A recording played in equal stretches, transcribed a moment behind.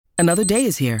Another day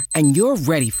is here, and you're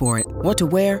ready for it. What to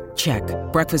wear? Check.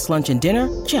 Breakfast, lunch, and dinner?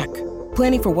 Check.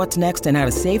 Planning for what's next and how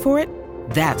to save for it?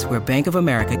 That's where Bank of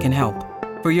America can help.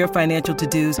 For your financial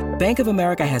to-dos, Bank of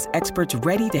America has experts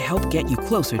ready to help get you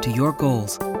closer to your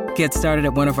goals. Get started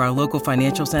at one of our local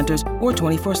financial centers or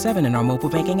 24/7 in our mobile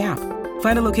banking app.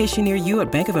 Find a location near you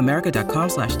at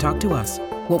bankofamerica.com/talktous.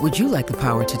 What would you like the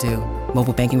power to do?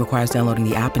 Mobile banking requires downloading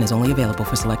the app and is only available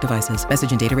for select devices.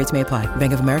 Message and data rates may apply.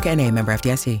 Bank of America N.A., member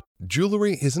FDIC.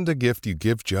 Jewelry isn't a gift you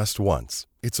give just once.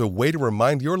 It's a way to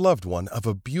remind your loved one of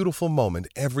a beautiful moment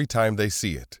every time they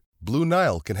see it. Blue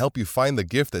Nile can help you find the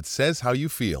gift that says how you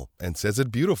feel and says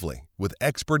it beautifully, with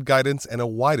expert guidance and a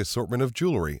wide assortment of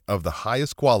jewelry of the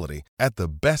highest quality at the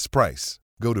best price.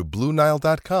 Go to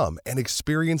BlueNile.com and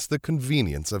experience the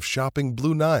convenience of shopping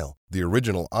Blue Nile, the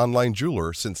original online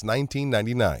jeweler since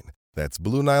 1999. That's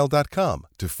BlueNile.com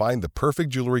to find the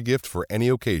perfect jewelry gift for any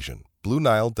occasion.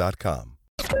 BlueNile.com.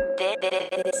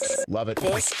 Love it.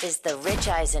 This is the Rich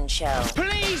Eisen Show.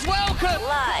 Please welcome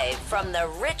Live from the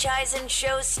Rich Eisen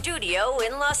Show studio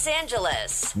in Los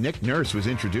Angeles. Nick Nurse was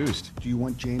introduced. Do you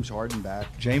want James Harden back?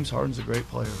 James Harden's a great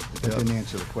player. That didn't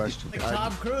answer the question. Like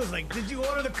Tom Cruise, like, did you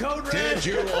order the code red? Did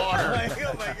you order?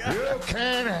 Oh my God. You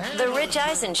can handle The Rich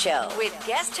Eisen Show with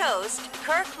guest host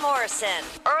Kirk Morrison.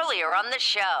 Earlier on the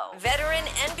show, veteran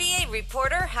NBA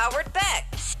reporter Howard Beck.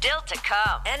 Still to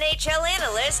come, NHL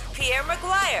analyst Pierre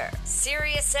McGuire.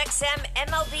 SiriusXM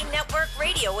MLB Network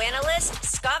radio analyst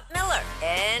Scott Miller.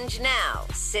 And now,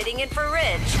 sitting in for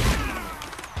Rich,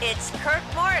 it's Kirk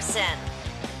Morrison.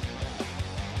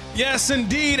 Yes,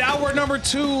 indeed. Hour number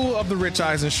 2 of the Rich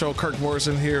Eisen Show. Kirk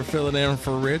Morrison here filling in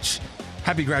for Rich.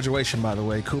 Happy graduation, by the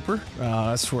way, Cooper.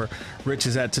 That's where Rich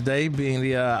is at today, being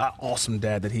the awesome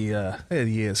dad that he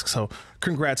is. So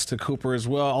congrats to Cooper as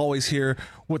well. Always here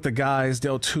with the guys,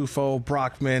 Del Tufo,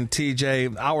 Brockman,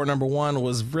 TJ. Hour number 1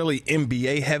 was really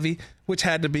NBA heavy, which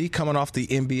had to be coming off the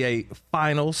NBA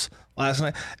Finals last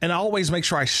night. And I always make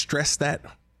sure I stress that.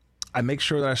 I make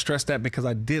sure that I stress that because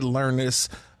I did learn this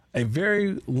a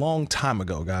very long time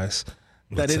ago, guys,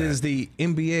 that it is the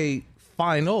NBA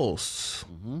Finals.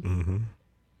 Mm-hmm.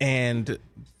 And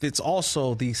it's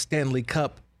also the Stanley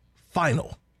Cup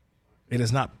Final. It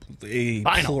is not a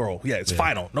plural. Yeah, it's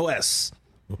final. No S.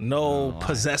 No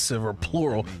possessive or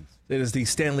plural. It is the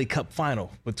Stanley Cup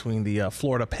Final between the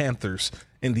Florida Panthers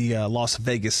and the Las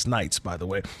Vegas Knights, by the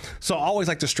way. So I always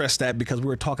like to stress that because we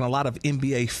were talking a lot of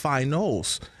NBA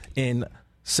Finals in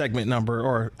segment number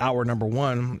or hour number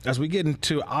 1. As we get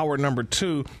into hour number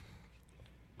 2,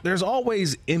 there's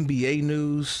always NBA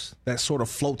news that sort of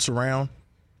floats around.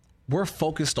 We're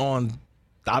focused on,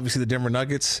 obviously, the Denver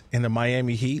Nuggets and the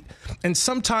Miami Heat. And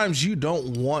sometimes you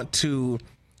don't want to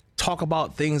talk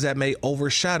about things that may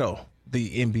overshadow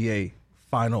the NBA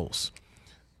Finals.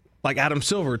 Like Adam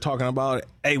Silver talking about,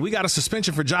 hey, we got a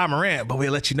suspension for Ja Morant, but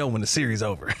we'll let you know when the series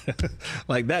over.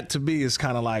 Like that to me is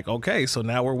kind of like, okay, so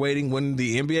now we're waiting when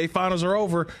the NBA Finals are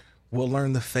over. We'll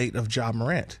learn the fate of Ja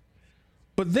Morant.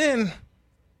 But then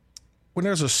when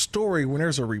there's a story, when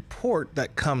there's a report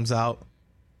that comes out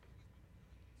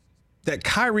that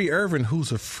Kyrie Irving,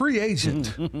 who's a free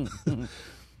agent,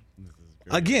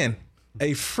 again,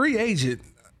 a free agent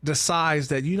decides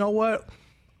that, you know what,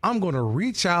 I'm going to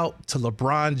reach out to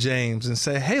LeBron James and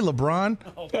say, hey, LeBron,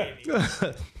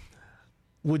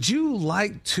 would you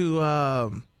like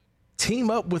to team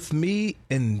up with me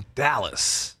in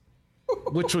Dallas?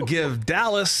 Which would give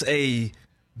Dallas a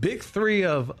big 3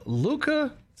 of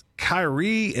Luka,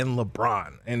 Kyrie, and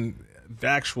LeBron. And the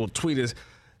actual tweet is,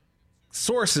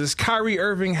 sources, Kyrie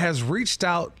Irving has reached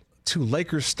out to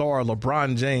Lakers star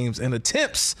LeBron James in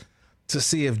attempts to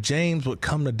see if James would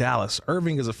come to Dallas.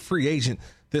 Irving is a free agent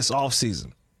this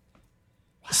offseason.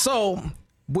 So,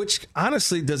 which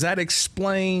honestly, does that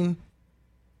explain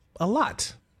a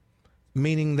lot?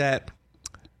 Meaning that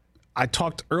I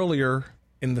talked earlier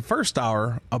in the first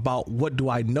hour about what do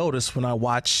I notice when I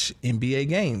watch NBA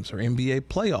games or NBA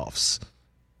playoffs.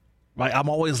 Like I'm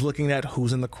always looking at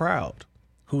who's in the crowd,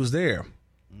 who's there.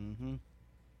 Mm-hmm.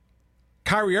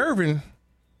 Kyrie Irving,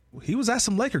 he was at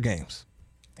some Laker games.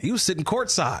 He was sitting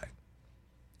courtside.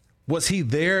 Was he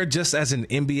there just as an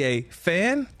NBA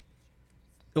fan?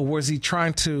 Or was he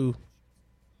trying to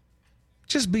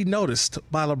just be noticed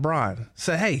by LeBron?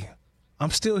 Say, hey,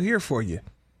 I'm still here for you.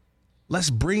 Let's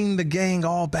bring the gang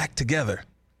all back together,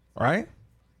 right?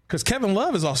 Because Kevin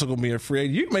Love is also going to be a free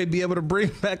agent. You may be able to bring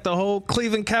back the whole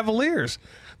Cleveland Cavaliers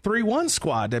 3-1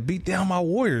 squad that beat down my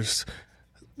Warriors,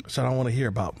 which I don't want to hear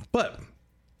about. But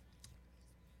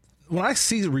when I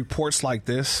see reports like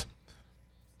this,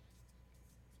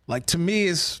 like to me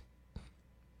is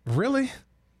really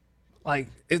Like,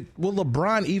 will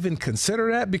LeBron even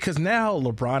consider that? Because now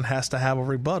LeBron has to have a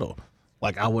rebuttal.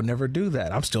 Like, I would never do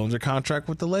that. I'm still under contract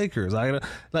with the Lakers.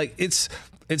 It's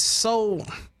so.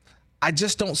 I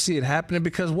just don't see it happening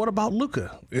because what about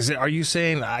Luka? Are you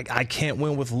saying I can't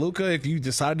win with Luka if you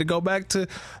decide to go back to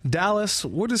Dallas?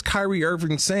 What is Kyrie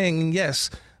Irving saying? And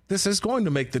yes, this is going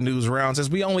to make the news rounds as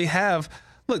we only have.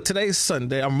 Look, today's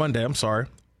Monday. I'm sorry.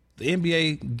 The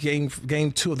NBA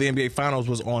game 2 of the NBA Finals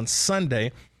was on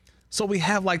Sunday. So we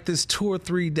have like this 2 or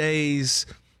 3 days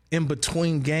in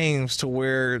between games to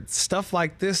where stuff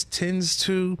like this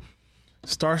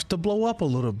starts to blow up a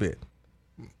little bit,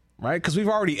 right? Because we've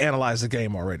already analyzed the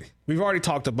game already. We've already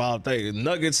talked about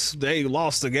Nuggets, they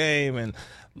lost the game, and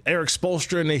Eric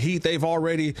Spoelstra and the Heat, they've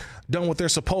already done what they're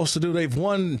supposed to do. They've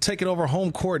won, taken over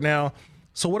home court now.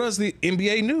 So what is the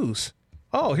NBA news?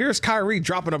 Oh, here's Kyrie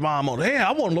dropping a bomb on, hey,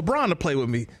 I want LeBron to play with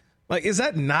me. Like, is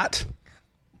that not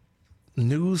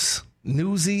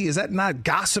newsy? Is that not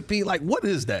gossipy? Like, what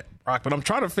is that, Brock? But I'm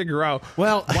trying to figure out,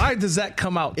 why does that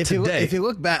come out today? If you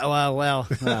look back,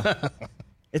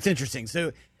 it's interesting.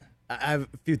 So I have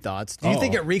a few thoughts. Do you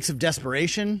think it reeks of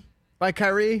desperation by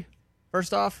Kyrie,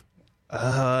 first off?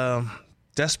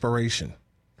 Desperation.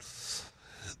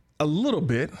 A little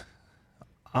bit.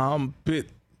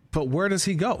 But where does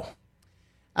he go?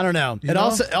 I don't know.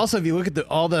 Also, if you look at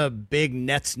all the big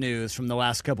Nets news from the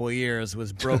last couple of years,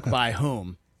 was broke by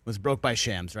whom? Was broke by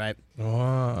Shams, right?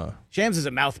 Shams is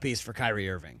a mouthpiece for Kyrie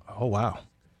Irving. Oh wow,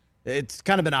 it's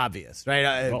kind of been obvious,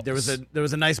 right? There was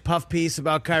a nice puff piece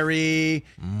about Kyrie,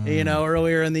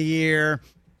 earlier in the year.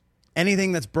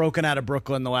 Anything that's broken out of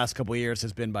Brooklyn the last couple of years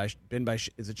has been by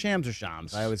is it Shams or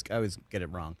Shams? I always get it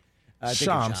wrong.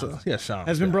 Shams, Shams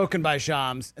has been broken by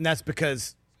Shams, and that's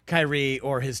because Kyrie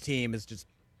or his team is just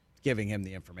giving him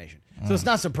the information. So it's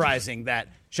not surprising that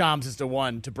Shams is the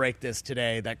one to break this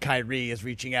today, that Kyrie is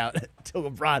reaching out to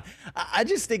LeBron. I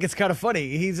just think it's kind of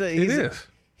funny. He's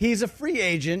a free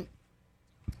agent,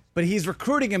 but he's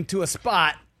recruiting him to a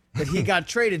spot that he got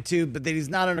traded to, but that he's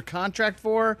not under contract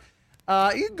for.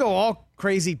 You can go all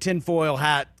crazy tinfoil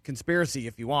hat conspiracy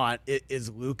if you want.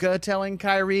 Is Luka telling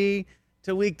Kyrie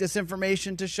to leak this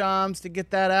information to Shams to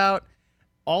get that out?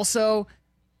 Also,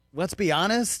 let's be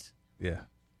honest. Yeah.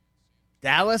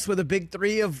 Dallas with a big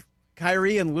 3 of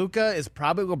Kyrie and Luka is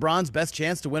probably LeBron's best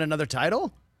chance to win another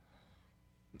title?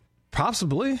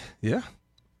 Possibly, yeah.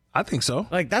 I think so.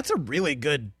 Like, that's a really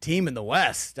good team in the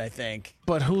West, I think.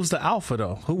 But who's the alpha,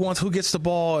 though? Who gets the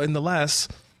ball in the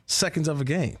last seconds of a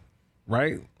game,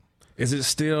 right? Is it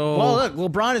still... Well, look,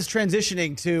 LeBron is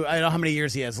transitioning to... I don't know how many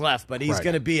years he has left, but he's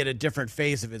going to be at a different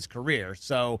phase of his career.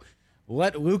 So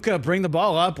let Luka bring the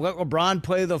ball up. Let LeBron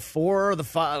play the 4 or the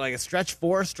 5, like a stretch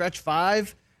 4, stretch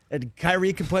 5, and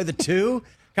Kyrie can play the 2.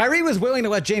 Kyrie was willing to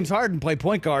let James Harden play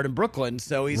point guard in Brooklyn,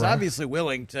 so he's obviously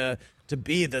willing to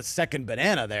be the second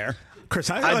banana there. Chris,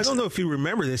 I don't know if you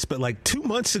remember this, but like 2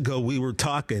 months ago we were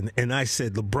talking, and I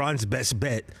said LeBron's best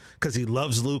bet, because he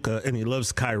loves Luka and he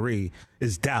loves Kyrie,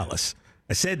 is Dallas.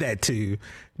 I said that to you.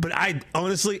 But I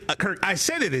honestly, Kirk, I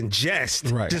said it in jest,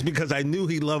 just because I knew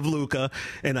he loved Luka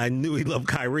and I knew he loved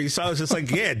Kyrie. So I was just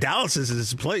like, yeah, Dallas is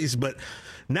his place. But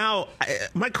now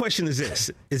my question is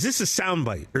this. Is this a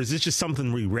soundbite or is this just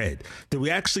something we read? Did we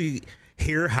actually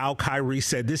hear how Kyrie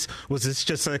said this? Was this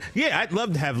just I'd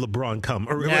love to have LeBron come?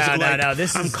 Or was it like,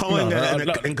 this I'm calling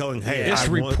and going, hey, it's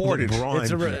reported.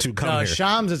 LeBron to come here.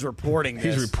 Shams is reporting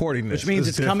this. He's reporting this. Which means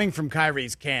it's coming from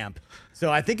Kyrie's camp.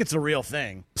 So I think it's a real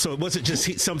thing. So was it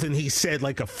just something he said,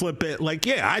 like a flip it, like,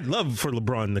 yeah, I'd love for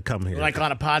LeBron to come here. Like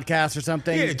on a podcast or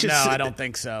something? Yeah, no, I don't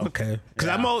think so. Okay.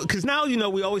 Because now,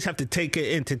 we always have to take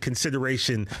it into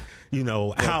consideration,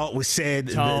 how it was said,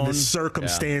 the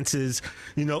circumstances.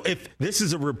 If this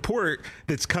is a report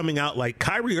that's coming out, like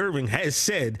Kyrie Irving has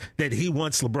said that he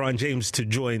wants LeBron James to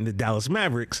join the Dallas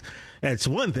Mavericks, that's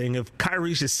one thing. If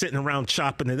Kyrie's just sitting around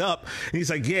chopping it up, and he's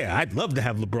like, yeah, I'd love to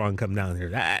have LeBron come down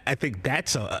here. I think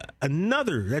that's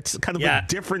that's kind of a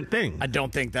different thing. I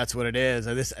don't think that's what it is.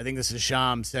 I think this is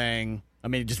Shams saying,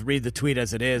 just read the tweet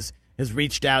as it is, has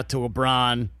reached out to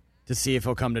LeBron to see if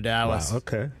he'll come to Dallas. Wow,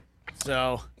 okay.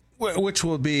 So, which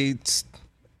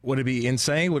would it be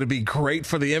insane? Would it be great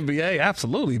for the NBA?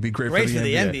 Absolutely, it'd be great for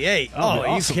the NBA. Oh,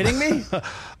 are you kidding me?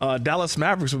 Dallas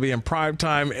Mavericks would be in prime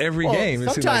time every game.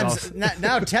 Sometimes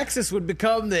now Texas would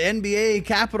become the NBA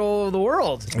capital of the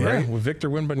world. Right, with Victor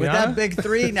Wembanyama. With that big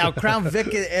 3, now Crown Vic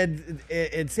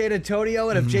in San Antonio,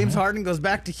 and if James Harden goes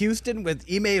back to Houston with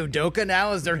Ime Udoka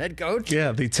now as their head coach.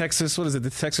 Yeah, the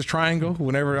Texas Triangle,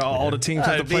 whenever all the teams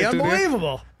have to play through there. It'd be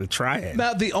unbelievable. The triad.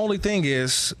 Now, the only thing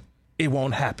is, it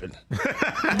won't happen.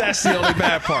 That's the only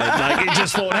bad part. Like, it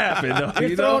just won't happen.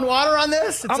 You're throwing water on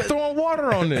this? I'm throwing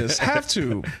water on this. Have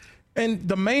to. And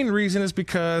the main reason is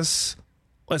because,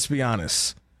 let's be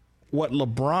honest, what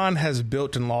LeBron has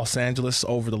built in Los Angeles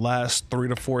over the last 3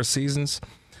 to 4 seasons,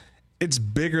 it's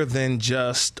bigger than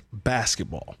just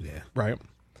basketball. Yeah. Right?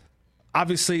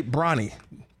 Obviously, Bronny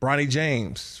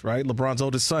James, right? LeBron's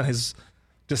oldest son has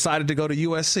decided to go to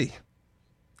USC.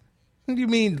 You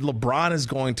mean LeBron is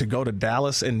going to go to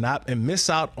Dallas and miss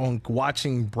out on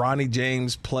watching Bronny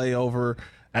James play over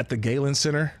at the Galen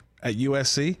Center at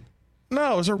USC?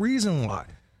 No, there's a reason why.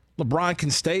 LeBron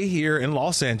can stay here in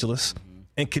Los Angeles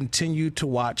and continue to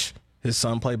watch his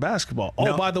son play basketball.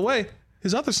 Oh, by the way,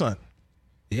 his other son.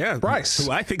 Yeah, Bryce.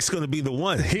 Who I think is going to be the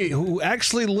one. Who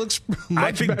actually looks much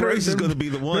I think better Bryce is going to be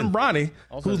the one. than Bronny,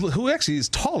 who actually is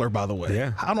taller, by the way.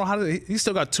 Yeah. I don't know how he's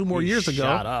still got 2 more years to go.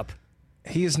 Shot up.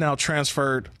 He is now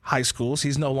transferred high schools.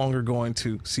 He's no longer going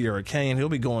to Sierra Kane. He'll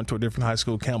be going to a different high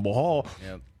school, Campbell Hall.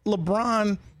 Yep.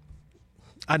 LeBron,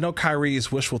 I know Kyrie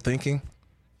is wishful thinking,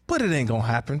 but it ain't going to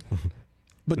happen.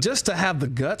 But just to have the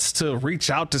guts to reach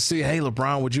out to see, hey,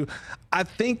 LeBron, would you? I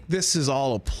think this is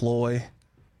all a ploy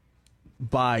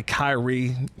by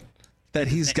Kyrie that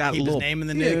he's got keep a little his name in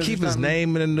the news keep or his something?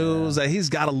 name in the news, that he's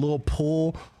got a little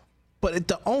pull. But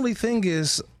the only thing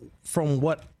is, from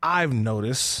what I've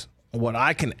noticed, what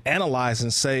I can analyze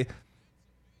and say,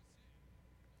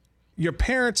 your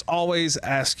parents always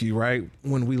ask you, right,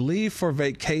 when we leave for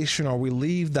vacation or we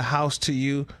leave the house to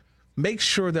you, make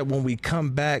sure that when we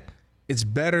come back, it's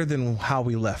better than how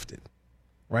we left it,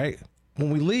 right? When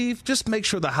we leave, just make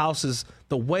sure the house is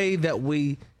the way that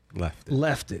we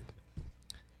left it.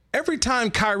 Every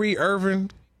time Kyrie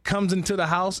Irving comes into the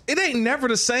house, it ain't never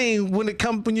the same when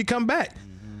you come back.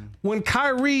 When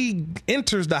Kyrie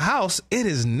enters the house, it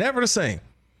is never the same.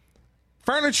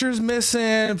 Furniture's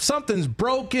missing, something's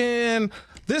broken,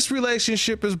 this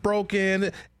relationship is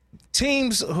broken.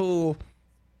 Teams who,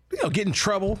 get in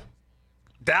trouble.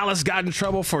 Dallas got in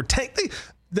trouble for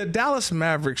the Dallas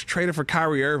Mavericks traded for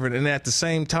Kyrie Irving and at the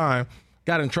same time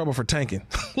got in trouble for tanking.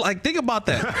 Like, think about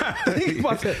that. Think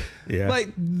about that. Yeah. Like,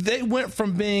 they went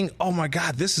from being, oh my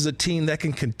God, this is a team that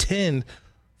can contend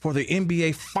for the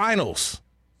NBA Finals,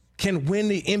 can win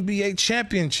the NBA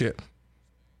championship.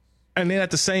 And then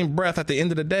at the same breath, at the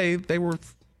end of the day, they were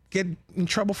getting in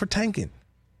trouble for tanking.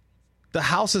 The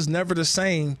house is never the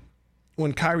same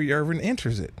when Kyrie Irving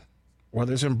enters it,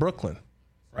 whether it's in Brooklyn,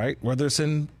 right? Whether it's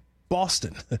in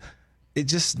Boston. It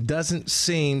just doesn't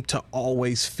seem to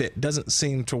always fit, doesn't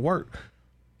seem to work.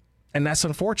 And that's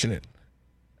unfortunate.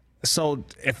 So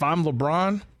if I'm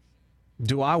LeBron,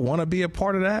 do I want to be a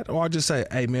part of that? Or I just say,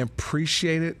 hey, man,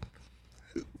 appreciate it.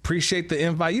 Appreciate the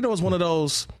invite. It's one of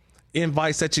those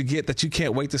invites that you get that you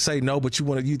can't wait to say no, but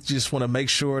you just want to make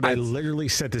sure that. I literally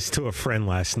said this to a friend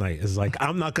last night. It's like,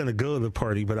 I'm not going to go to the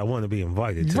party, but I want to be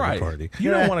invited to the party.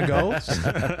 You don't want to go.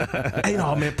 Hey,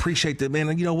 no, man, appreciate that, man.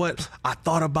 And you know what? I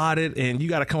thought about it, and you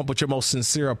got to come up with your most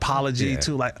sincere apology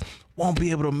too. Like, won't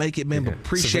be able to make it, man, but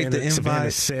appreciate the invite.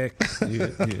 Savannah's sick.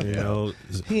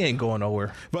 He ain't going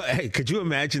nowhere. But hey, could you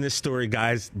imagine this story,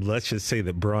 guys? Let's just say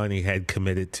that Bronny had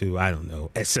committed to, I don't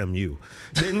know, SMU.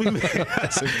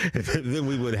 Then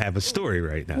we would have a story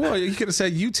right now. Well, you could have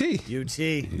said UT. You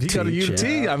go to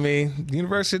UT. I mean,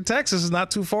 University of Texas is not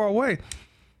too far away.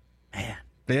 Man,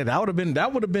 yeah, that would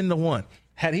have been the one.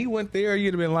 Had he went there,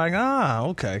 you'd have been like,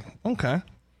 okay.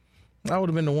 That would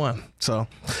have been the one. So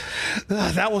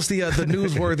that was the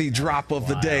newsworthy drop of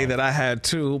the day that I had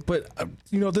too. But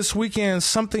this weekend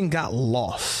something got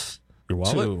lost. Your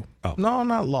wallet? Too. Oh. No,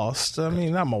 not lost. I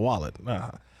mean, not my wallet.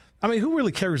 I mean, who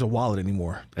really carries a wallet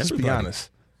anymore? Let's be honest.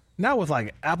 Now with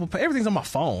like Apple Pay, everything's on my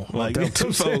phone. Well, like Del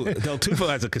Tufo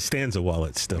has a Costanza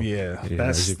wallet still. Yeah,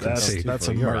 that's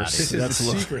a merce. This is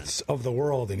the secrets of the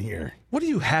world in here. What do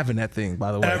you have in that thing,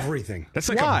 by the way? Everything. That's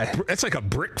like a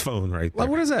brick phone right there. Like,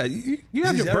 what is that? You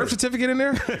have your birth certificate in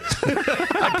there?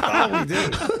 I probably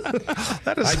do.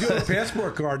 I do have a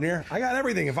passport card in there. I got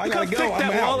everything. If I got to go, I'm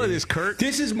that out. wallet is, Kurt.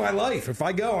 This is my life. If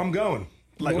I go, I'm going.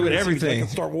 Like with everything.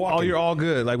 Start walking. Oh, you're all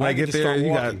good. Like when I get there,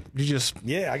 you just.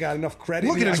 Yeah, I got enough credit.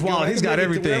 Look at his wallet. He's got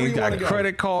everything. You got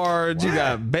credit cards. You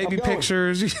got baby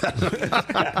pictures.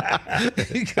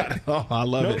 Oh, I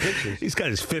love it. Pictures. He's got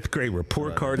his 5th grade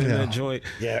report card in that joint.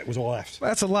 Yeah, it was all left.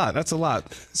 That's a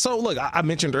lot. So look, I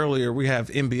mentioned earlier we have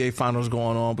NBA finals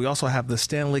going on. We also have the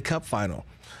Stanley Cup final.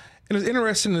 And it's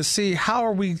interesting to see how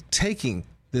are we taking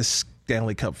this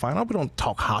Stanley Cup final. We don't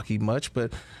talk hockey much,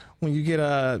 but when you get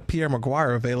Pierre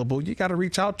McGuire available, you got to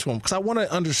reach out to him because I want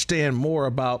to understand more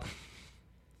about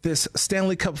this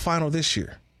Stanley Cup final this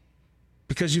year.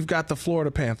 Because you've got the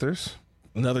Florida Panthers,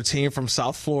 another team from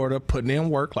South Florida putting in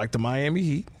work like the Miami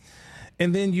Heat.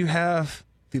 And then you have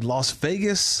the Las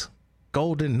Vegas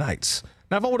Golden Knights.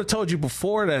 Now, if I would have told you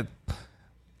before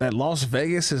that Las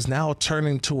Vegas is now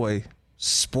turning to a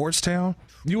sports town,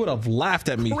 you would have laughed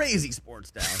at me. Crazy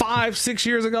sports town. 5-6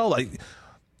 years ago, like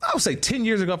I would say 10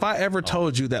 years ago, if I ever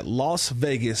told you that Las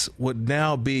Vegas would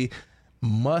now be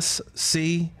must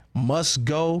see, must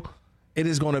go, it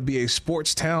is going to be a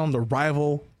sports town to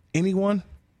rival anyone.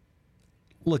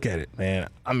 Look at it, man.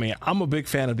 I mean, I'm a big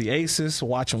fan of the Aces,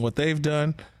 watching what they've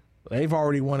done. They've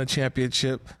already won a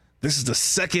championship. This is the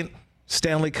second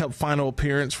Stanley Cup final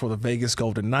appearance for the Vegas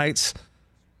Golden Knights.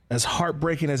 As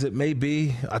heartbreaking as it may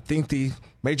be, I think the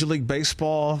Major League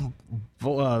Baseball,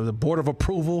 the Board of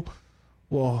Approval,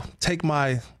 will take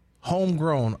my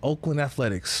homegrown Oakland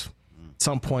Athletics at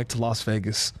some point to Las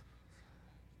Vegas.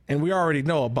 And we already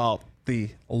know about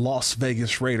the Las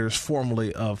Vegas Raiders,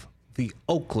 formerly of the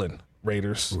Oakland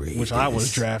Raiders, which I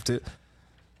was drafted.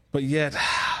 But yet,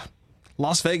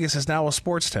 Las Vegas is now a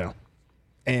sports town.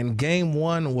 And game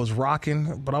one was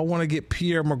rocking, but I want to get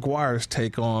Pierre McGuire's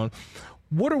take on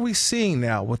what are we seeing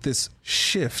now with this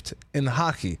shift in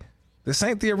hockey? This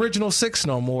ain't the original six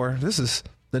no more. This is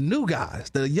the new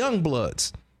guys, the young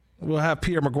bloods. We'll have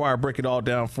Pierre McGuire break it all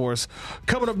down for us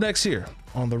coming up next year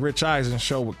on The Rich Eisen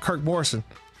Show with Kirk Morrison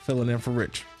filling in for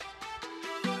Rich.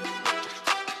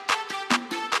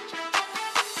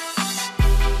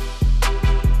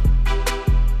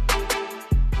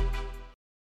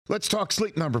 Let's talk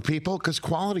Sleep Number, people, because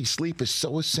quality sleep is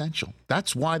so essential.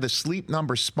 That's why the Sleep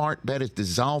Number smart bed is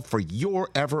designed for your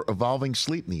ever-evolving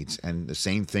sleep needs, and the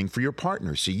same thing for your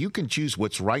partner, so you can choose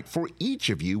what's right for each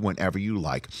of you whenever you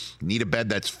like. Need a bed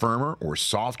that's firmer or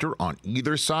softer on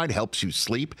either side, helps you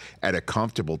sleep at a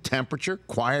comfortable temperature,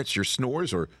 quiets your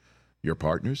snores or your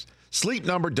partner's? Sleep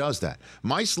Number does that.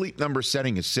 My Sleep Number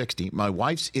setting is 60. My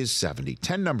wife's is 70.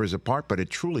 10 numbers apart, but it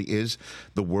truly is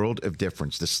the world of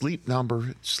difference. The Sleep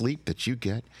Number sleep that you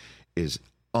get is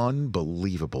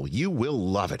unbelievable. You will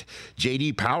love it.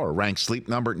 J.D. Power ranks Sleep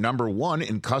Number number 1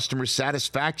 in customer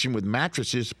satisfaction with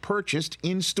mattresses purchased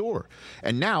in store.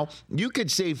 And now you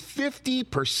could save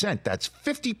 50%. That's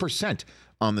 50%.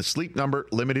 On the Sleep Number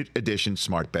limited edition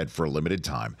smart bed for a limited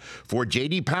time. For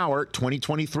J.D. Power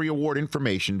 2023 award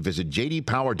information, visit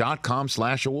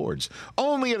jdpower.com/awards.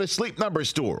 Only at a Sleep Number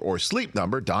store or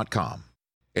sleepnumber.com.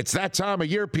 It's that time of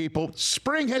year, people.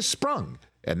 Spring has sprung,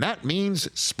 and that means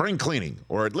spring cleaning,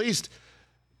 or at least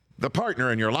the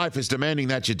partner in your life is demanding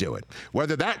that you do it.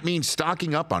 Whether that means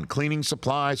stocking up on cleaning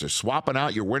supplies or swapping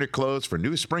out your winter clothes for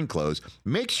new spring clothes,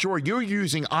 make sure you're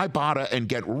using Ibotta and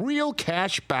get real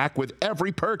cash back with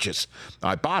every purchase.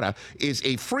 Ibotta is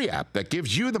a free app that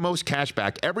gives you the most cash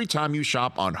back every time you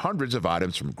shop on hundreds of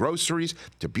items, from groceries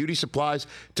to beauty supplies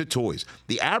to toys.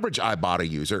 The average Ibotta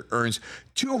user earns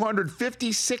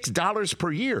 $256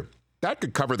 per year. That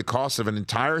could cover the cost of an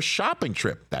entire shopping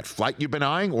trip, that flight you've been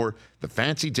eyeing, or the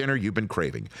fancy dinner you've been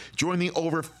craving. Join the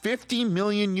over 50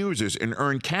 million users and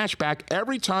earn cash back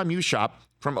every time you shop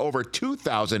from over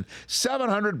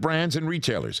 2,700 brands and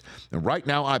retailers. And right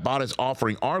now, Ibotta is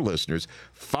offering our listeners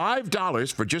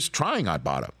 $5 for just trying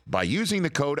Ibotta by using the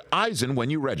code EISEN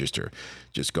when you register.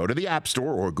 Just go to the App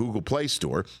Store or Google Play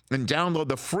Store and download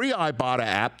the free Ibotta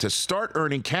app to start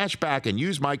earning cash back and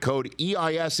use my code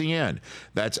EISEN.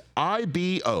 That's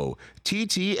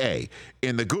IBOTTA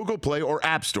in the Google Play or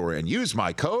App Store, and use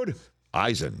my code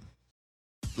EISEN.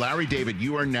 Larry David,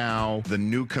 you are now the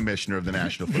new commissioner of the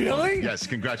National Football League. Really? Yes,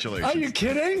 congratulations. Are you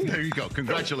kidding? There you go.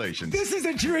 Congratulations. This is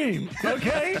a dream,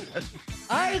 okay?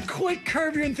 I quit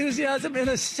Curb Your Enthusiasm in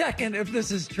a second if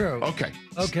this is true. Okay.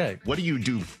 Okay. What do you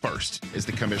do first as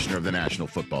the commissioner of the National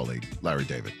Football League, Larry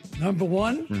David? Number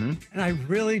one, and I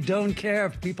really don't care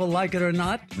if people like it or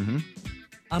not,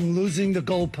 I'm losing the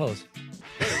goalpost.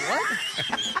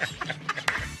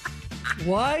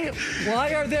 What?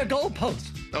 Why are there goalposts?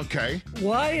 Okay.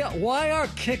 Why are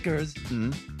kickers,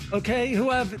 okay,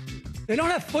 they don't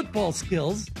have football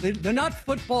skills. They're not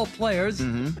football players.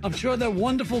 I'm sure they're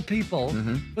wonderful people,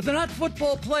 but they're not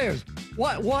football players.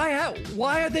 Why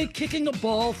are they kicking a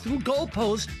ball through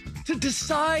goalposts to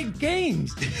decide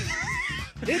games?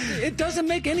 It doesn't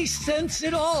make any sense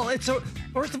at all.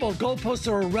 First of all, goalposts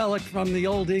are a relic from the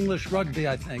old English rugby,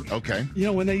 I think. Okay. You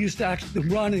know, when they used to actually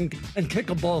run and kick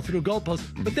a ball through goalposts.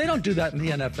 But they don't do that in the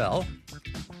NFL.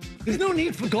 There's no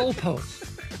need for goalposts.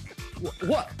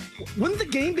 What? Wouldn't the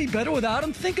game be better without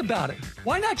them? Think about it.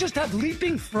 Why not just have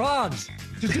leaping frogs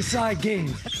to decide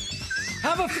games?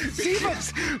 See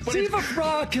if a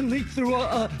frog can leap through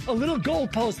a little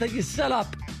goalpost that you set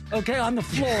up, okay, on the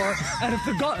floor. And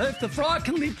if the frog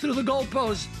can leap through the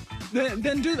goalpost,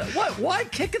 then do that. What? Why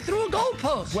kick it through a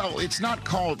goalpost? Well, it's not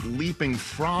called leaping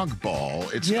frog ball.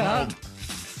 It's called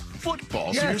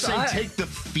football. So you're saying take the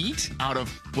feet out of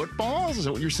footballs? Is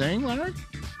that what you're saying, Larry?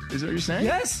 Is that what you're saying?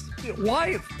 Yes.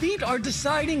 Why? Feet are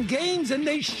deciding games, and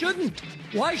they shouldn't.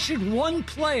 Why should one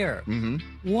player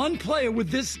with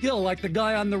this skill, like the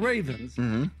guy on the Ravens,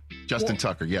 Justin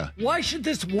Tucker, why should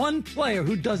this one player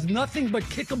who does nothing but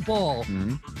kick a ball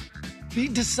be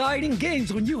deciding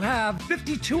games when you have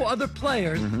 52 other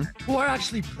players who are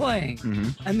actually playing,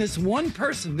 and this one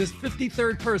person, this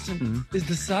 53rd person, is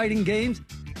deciding games?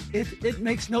 It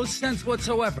makes no sense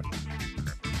whatsoever.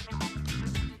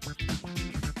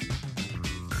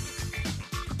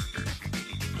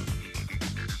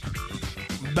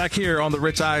 Back here on the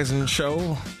Rich Eisen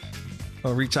Show,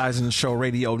 Rich Eisen Show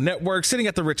Radio Network, sitting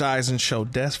at the Rich Eisen Show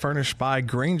desk, furnished by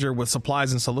Grainger with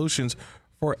supplies and solutions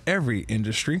for every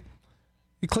industry.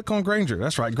 You click on Grainger.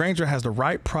 That's right. Grainger has the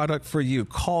right product for you.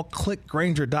 Call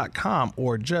clickgrainger.com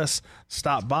or just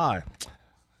stop by.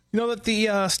 You know that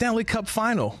the Stanley Cup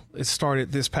final, it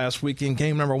started this past weekend.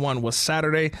 Game number 1 was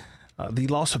Saturday. The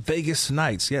Las Vegas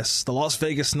Knights, yes, the Las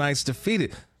Vegas Knights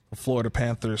defeated the Florida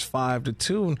Panthers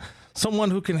 5-2. And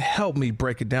someone who can help me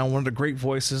break it down, one of the great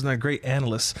voices and a great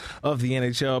analyst of the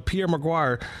NHL, Pierre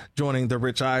McGuire, joining the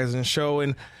Rich Eisen Show.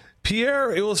 And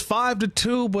Pierre, it was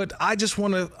 5-2, but I just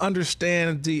want to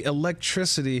understand the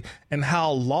electricity and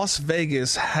how Las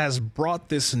Vegas has brought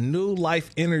this new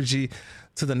life energy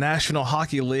to the National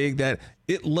Hockey League that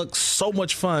it looks so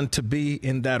much fun to be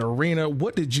in that arena.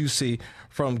 What did you see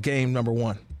from game number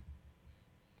 1?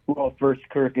 Well, first,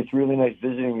 Kirk, it's really nice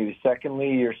visiting you.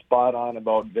 Secondly, you're spot on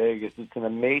about Vegas. It's an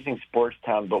amazing sports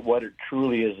town, but what it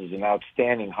truly is an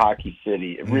outstanding hockey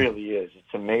city. It really is.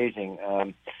 It's amazing.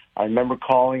 I remember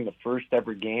calling the first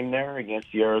ever game there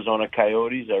against the Arizona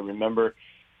Coyotes. I remember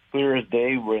clear as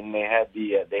day when they had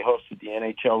they hosted the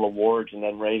NHL awards, and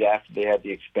then right after they had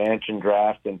the expansion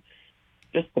draft, and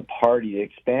just the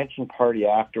expansion party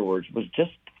afterwards was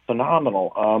just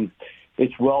phenomenal.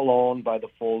 It's well owned by the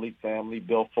Foley family.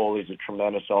 Bill Foley's a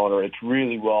tremendous owner. It's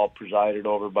really well presided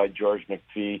over by George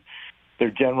McPhee.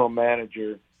 Their general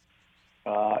manager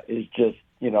is just,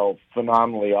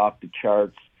 phenomenally off the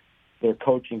charts. Their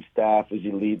coaching staff is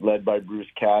elite, led by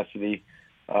Bruce Cassidy.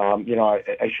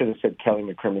 I should have said Kelly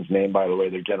McCrimmon's name, by the way,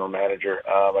 their general manager.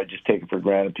 I just take it for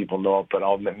granted people know it, but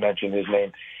I'll mention his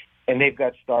name. And they've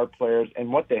got star players,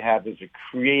 and what they have is a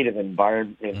creative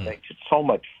environment. It makes it so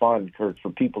much fun, Kurt,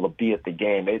 for people to be at the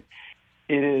game. It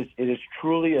is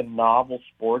truly a novel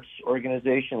sports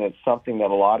organization. It's something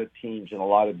that a lot of teams and a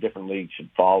lot of different leagues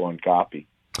should follow and copy.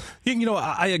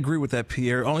 I agree with that,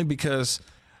 Pierre, only because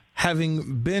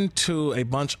having been to a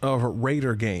bunch of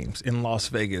Raider games in Las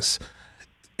Vegas,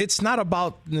 it's not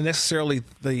about necessarily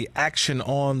the action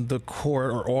on the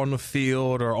court or on the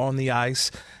field or on the ice.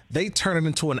 They turn it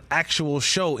into an actual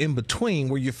show in between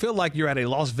where you feel like you're at a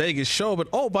Las Vegas show, but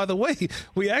oh, by the way,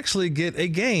 we actually get a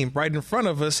game right in front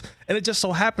of us. And it just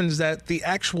so happens that the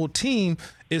actual team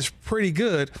is pretty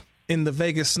good in the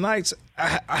Vegas Knights.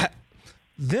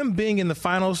 Them being in the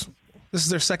finals, this is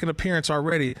their second appearance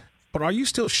already. But are you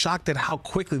still shocked at how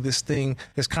quickly this thing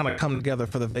has kind of come together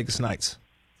for the Vegas Knights?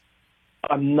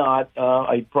 I'm not.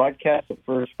 I broadcast the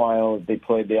first final that they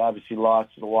played. They obviously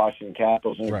lost to the Washington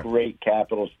Capitals, and a great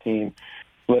Capitals team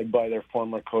led by their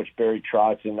former coach Barry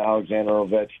Trotz and Alexander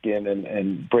Ovechkin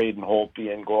and Braden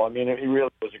Holtby in goal. I mean, it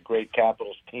really was a great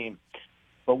Capitals team.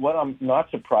 But what I'm not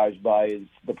surprised by is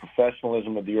the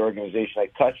professionalism of the organization. I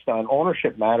touched on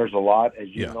ownership matters a lot, as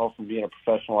you know from being a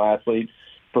professional athlete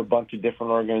for a bunch of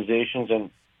different organizations.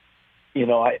 And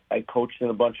I coached in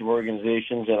a bunch of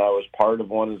organizations, and I was part of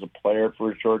one as a player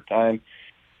for a short time.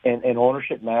 And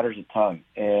ownership matters a ton.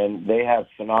 And they have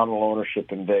phenomenal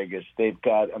ownership in Vegas. They've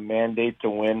got a mandate to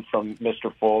win from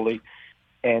Mr. Foley.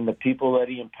 And the people that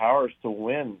he empowers to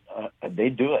win, they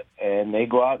do it. And they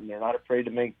go out, and they're not afraid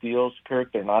to make deals,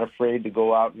 Kirk. They're not afraid to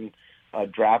go out and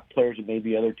draft players that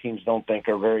maybe other teams don't think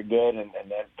are very good, and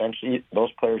then eventually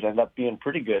those players end up being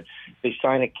pretty good. They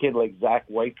sign a kid like Zach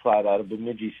Whitecloud out of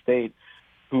Bemidji State,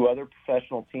 who other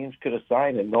professional teams could have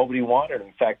signed, and nobody wanted him.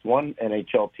 In fact, one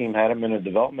NHL team had him in a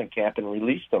development camp and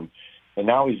released him, and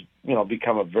now he's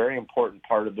become a very important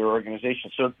part of their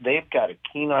organization. So they've got a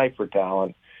keen eye for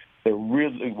talent. They're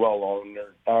really well owned.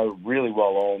 They're really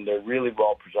well owned. They're really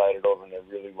well presided over, and they're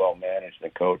really well managed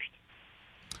and coached.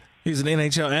 He's an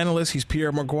NHL analyst. He's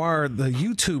Pierre McGuire. The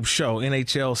YouTube show,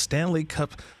 NHL Stanley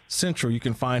Cup Central. You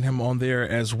can find him on there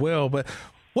as well. But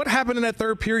What happened in that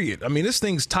third period? I mean, this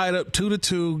thing's tied up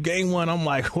 2-2. Game one, I'm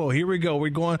like, well, here we go. We're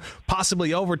going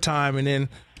possibly overtime. And then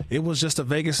it was just the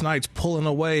Vegas Knights pulling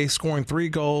away, scoring 3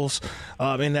 goals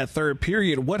in that third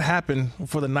period. What happened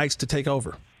for the Knights to take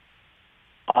over?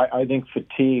 I think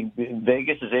fatigue.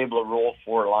 Vegas is able to roll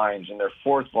 4 lines, and their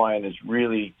fourth line is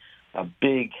really a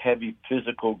big, heavy,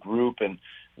 physical group, and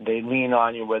they lean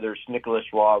on you, whether it's Nicholas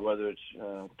Waugh, whether it's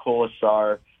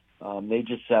Colasar. They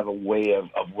just have a way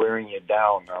of wearing you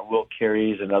down. Will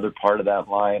Carey is another part of that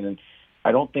line, and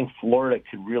I don't think Florida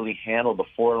could really handle the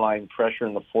 4-line pressure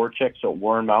in the forecheck, so it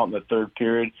wore them out in the third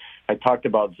period. I talked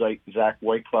about Zach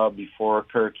Whitecloud before.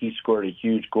 Kirk, he scored a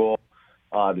huge goal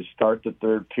to start the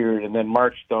third period, and then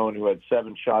Mark Stone, who had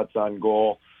 7 shots on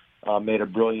goal, made a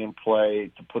brilliant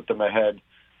play to put them ahead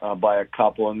by a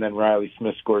couple, and then Riley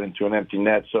Smith scored into an empty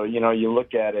net. So, you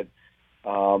look at it,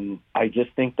 I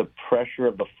just think the pressure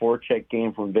of the forecheck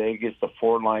game from Vegas, the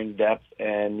 4-line depth,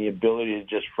 and the ability to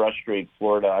just frustrate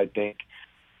Florida, I think,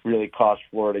 really cost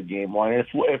Florida game one. And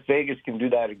if Vegas can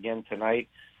do that again tonight,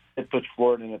 it puts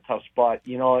Florida in a tough spot.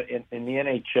 In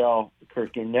the NHL,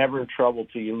 Kirk, you're never in trouble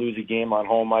till you lose a game on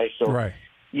home ice. So right.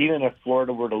 Even if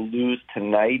Florida were to lose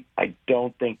tonight, I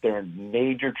don't think they're in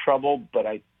major trouble, but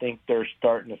I think they're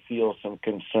starting to feel some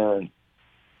concern.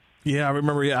 Yeah, I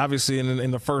remember, obviously,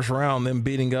 in the first round, them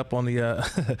beating up on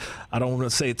the, I don't want to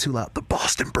say it too loud, the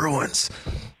Boston Bruins.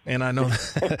 And I know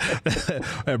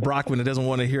that Brockman doesn't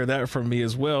want to hear that from me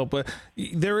as well. But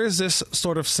there is this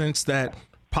sort of sense that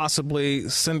possibly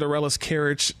Cinderella's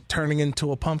carriage turning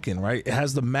into a pumpkin, right? It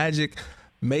has the magic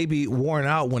maybe worn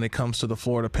out when it comes to the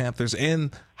Florida Panthers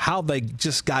and how they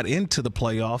just got into the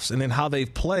playoffs and then how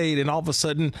they've played. And all of a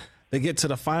sudden they get to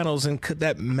the finals, and could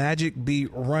that magic be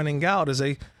running out as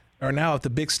they are now at the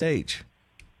big stage?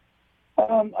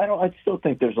 I still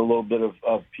think there's a little bit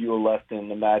of fuel left in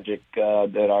the magic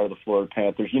that are the Florida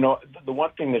Panthers. The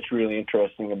one thing that's really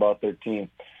interesting about their team,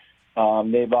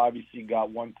 they've obviously got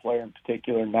one player in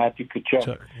particular, Matthew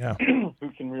Tkachuk, yeah.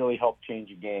 who can really help change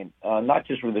a game, not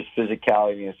just with his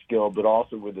physicality and skill, but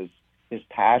also with his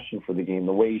passion for the game,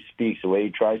 the way he speaks, the way he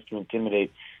tries to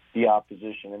intimidate the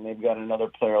opposition. And they've got another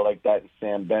player like that in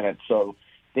Sam Bennett. So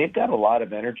they've got a lot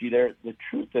of energy there. The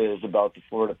truth is about the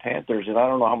Florida Panthers, and I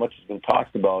don't know how much has been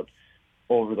talked about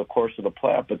over the course of the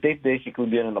playoff, but they've basically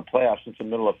been in the playoffs since the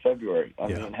middle of February. I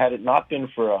mean, had it not been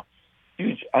for a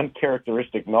huge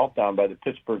uncharacteristic meltdown by the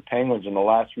Pittsburgh Penguins in the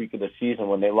last week of the season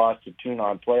when they lost to 2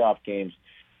 non-playoff games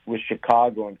with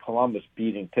Chicago and Columbus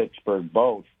beating Pittsburgh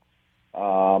both,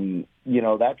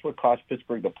 that's what cost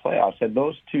Pittsburgh the playoffs. Had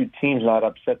those 2 teams not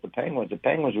upset the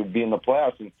Penguins would be in the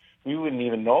playoffs, and we wouldn't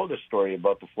even know the story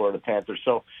about the Florida Panthers.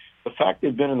 So the fact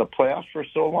they've been in the playoffs for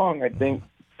so long, I think,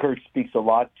 Kurt, speaks a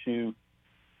lot to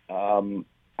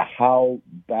how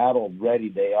battle-ready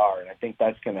they are, and I think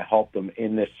that's going to help them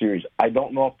in this series. I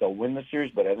don't know if they'll win the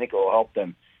series, but I think it will help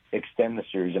them extend the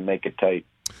series and make it tight.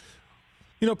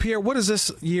 Pierre, what does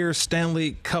this year's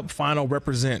Stanley Cup final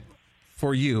represent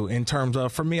for you in terms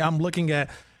of, for me, I'm looking at,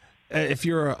 if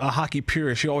you're a hockey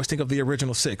purist, you always think of the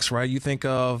original 6, right? You think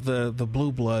of the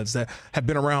Blue Bloods that have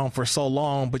been around for so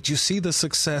long, but you see the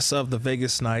success of the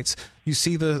Vegas Knights. You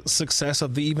see the success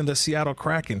of even the Seattle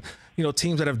Kraken,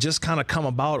 teams that have just kind of come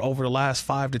about over the last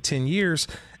 5 to 10 years,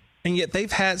 and yet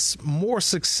they've had more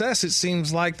success, it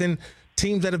seems like, than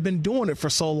teams that have been doing it for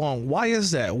so long. Why is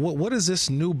that? What is this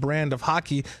new brand of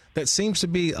hockey that seems to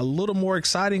be a little more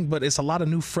exciting, but it's a lot of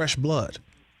new fresh blood?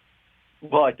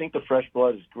 Well, I think the fresh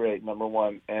blood is great, number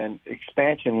one, and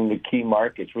expansion into key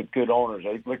markets with good owners.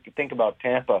 I think about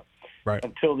Tampa. Right.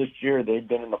 Until this year, they've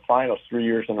been in the finals 3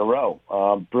 years in a row.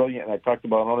 Brilliant. And I talked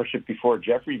about ownership before.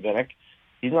 Jeffrey Vinnick,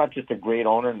 he's not just a great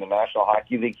owner in the National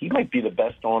Hockey League. He might be the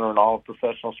best owner in all of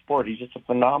professional sport. He's just a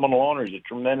phenomenal owner. He's a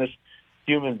tremendous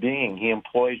human being. He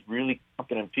employs really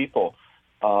competent people,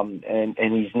 and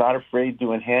he's not afraid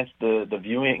to enhance the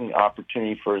viewing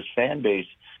opportunity for his fan base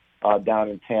down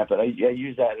in Tampa. I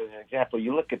use that as an example.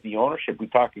 You look at the ownership. We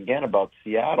talk again about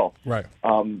Seattle. Right.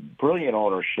 Brilliant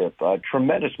ownership.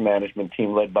 Tremendous management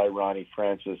team led by Ronnie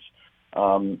Francis.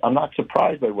 I'm not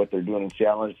surprised by what they're doing in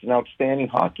Seattle. It's an outstanding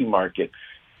hockey market.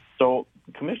 So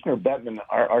Commissioner Bettman,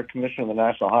 our commissioner of the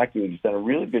National Hockey League, has done a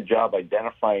really good job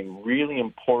identifying really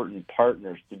important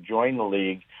partners to join the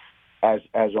league as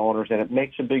owners, and it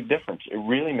makes a big difference. It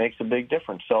really makes a big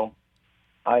difference. So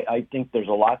I think there's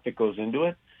a lot that goes into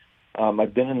it.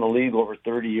 I've been in the league over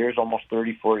 30 years, almost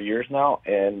 34 years now,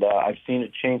 and I've seen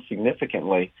it change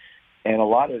significantly. And a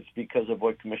lot of it's because of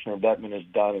what Commissioner Bettman has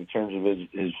done in terms of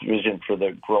his vision for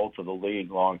the growth of the league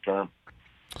long term.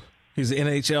 He's an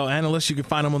NHL analyst. You can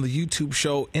find him on the YouTube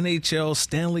show NHL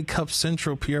Stanley Cup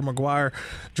Central. Pierre McGuire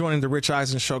joining the Rich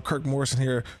Eisen Show. Kirk Morrison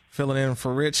here filling in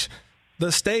for Rich.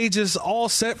 The stage is all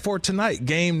set for tonight,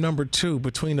 game number 2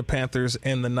 between the Panthers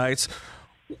and the Knights.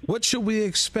 What should we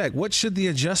expect? What should the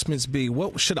adjustments be?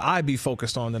 What should I be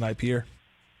focused on tonight, Pierre?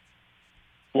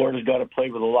 Florida's got to play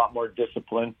with a lot more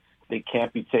discipline. They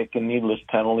can't be taking needless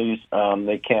penalties.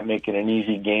 They can't make it an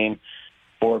easy game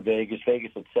for Vegas.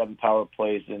 Vegas had 7 power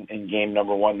plays in game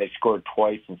number 1. They scored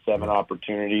twice in 7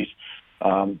 opportunities.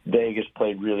 Vegas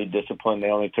played really disciplined. They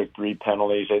only took 3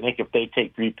 penalties. I think if they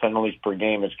take 3 penalties per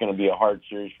game, it's going to be a hard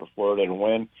series for Florida to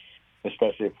win,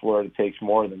 especially if Florida takes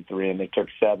more than 3, and they took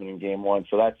 7 in game 1.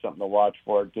 So that's something to watch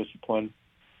for, discipline.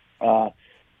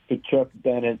 Kachuk,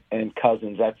 Bennett, and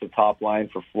Cousins, that's the top line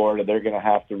for Florida. They're going to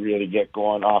have to really get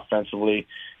going offensively.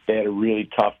 They had a really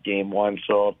tough game 1,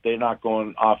 so if they're not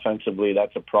going offensively,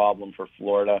 that's a problem for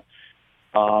Florida.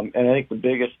 And I think the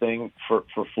biggest thing for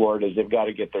Florida is they've got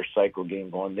to get their cycle game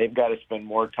going. They've got to spend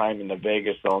more time in the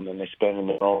Vegas zone than they spend in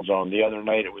their own zone. The other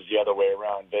night it was the other way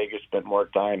around. Vegas spent more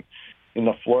time in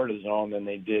the Florida zone than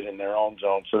they did in their own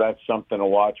zone, so that's something to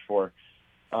watch for.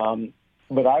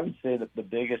 But I would say that the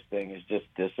biggest thing is just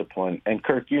discipline. And,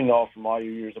 Kirk, you know from all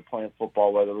your years of playing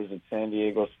football, whether it was at San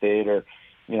Diego State or,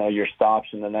 your stops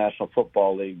in the National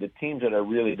Football League, the teams that are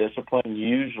really disciplined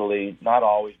usually, not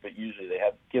always, but usually they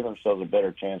give themselves a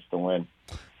better chance to win.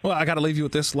 Well, I got to leave you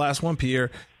with this last one, Pierre.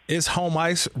 Is home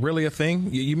ice really a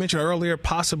thing? You mentioned earlier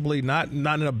possibly not in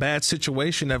a bad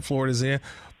situation that Florida's in,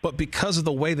 but because of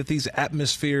the way that the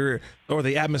atmosphere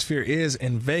is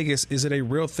in Vegas, is it a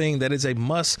real thing that is a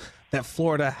must that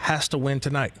Florida has to win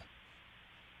tonight?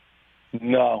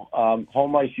 No.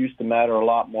 Home ice used to matter a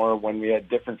lot more when we had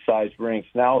different sized rinks.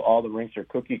 Now all the rinks are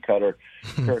cookie cutter.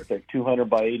 They're 200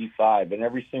 by 85. And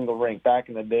every single rink, back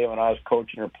in the day when I was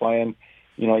coaching or playing,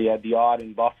 you had the Odd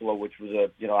in Buffalo, which was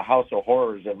a house of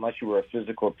horrors unless you were a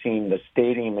physical team. The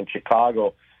Stadium in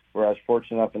Chicago, where I was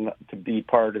fortunate enough to be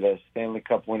part of the Stanley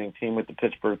Cup winning team with the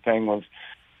Pittsburgh Penguins.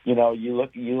 You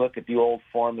look at the old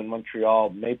Forum in Montreal,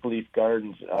 Maple Leaf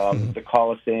Gardens, the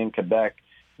Coliseum, Quebec,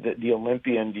 the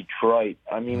Olympia in Detroit.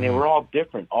 I mean, they were all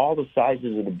different. All the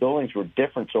sizes of the buildings were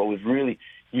different, so it was really,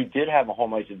 you did have a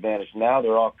home ice advantage. Now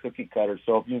they're all cookie cutters.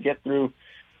 So if you get through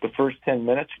the first 10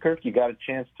 minutes, Kirk, you got a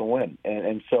chance to win.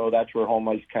 And so that's where home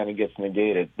ice kind of gets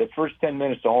negated. The first 10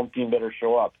 minutes, the home team better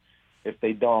show up. If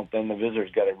they don't, then the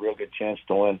visitors got a real good chance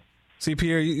to win. See,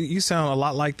 Pierre, you sound a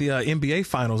lot like the NBA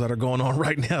finals that are going on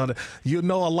right now. You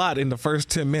know a lot in the first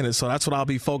 10 minutes, so that's what I'll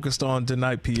be focused on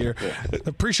tonight, Pierre. Yeah.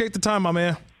 Appreciate the time, my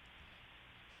man.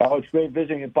 Oh, it's great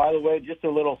visiting. And by the way, just a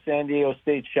little San Diego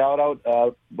State shout-out.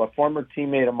 A former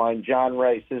teammate of mine, John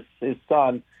Rice, his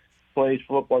son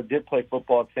did play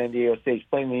football at San Diego State. He's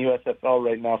playing the USFL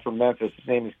right now for Memphis. His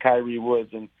name is Kyrie Woods,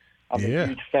 and I'm a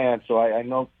huge fan, so I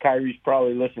know Kyrie's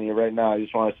probably listening to you right now. I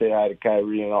just want to say hi to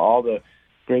Kyrie and all the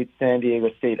great San Diego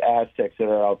State Aztecs that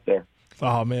are out there.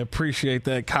 Oh, man, appreciate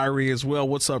that. Kyrie as well.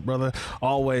 What's up, brother?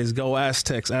 Always go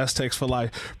Aztecs. Aztecs for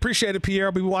life. Appreciate it, Pierre.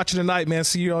 I'll be watching tonight, man.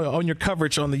 See you on your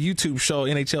coverage on the YouTube show,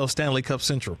 NHL Stanley Cup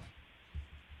Central.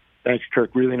 Thanks,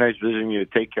 Kirk. Really nice visiting you.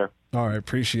 Take care. All right,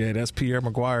 appreciate it. That's Pierre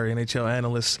McGuire, NHL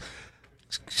analyst.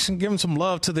 Give him some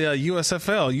love to the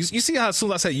USFL. You see how as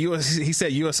soon as I said he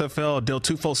said USFL, Del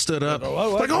Tufo stood up.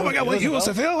 Like, oh my God, wait,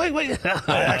 USFL? Wait.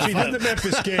 I actually did the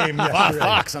Memphis game yesterday.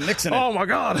 Fox, I'm mixing it. Oh my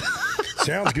God.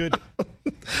 Sounds good.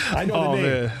 I know the name.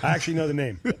 Man. I actually know the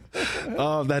name.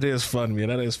 Oh, that is fun, man.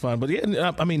 That is fun. But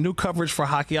yeah, I mean, new coverage for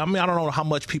hockey. I mean, I don't know how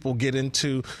much people get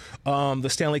into the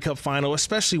Stanley Cup final,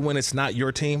 especially when it's not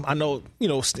your team. I know,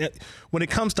 when it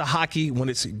comes to hockey, when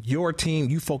it's your team,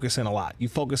 you focus in a lot. You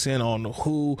focus in on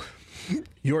who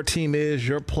your team is,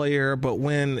 your player. But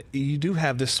when you do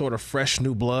have this sort of fresh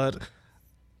new blood,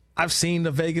 I've seen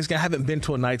the Vegas game. I haven't been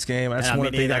to a Knights game. That's one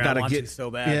of the things I got to get.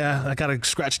 So bad. Yeah, I got to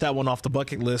scratch that one off the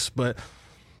bucket list. But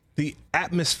the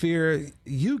atmosphere,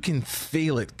 you can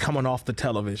feel it coming off the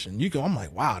television. I'm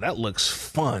like, wow, that looks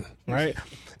fun, right?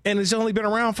 And it's only been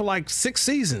around for like 6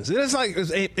 seasons.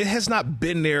 It has not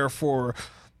been there for,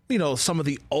 some of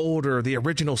the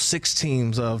original 6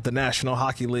 teams of the National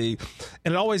Hockey League.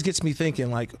 And it always gets me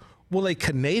thinking, like, will a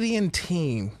Canadian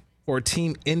team or a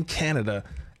team in Canada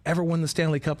ever win the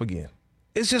Stanley Cup again?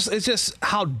 It's just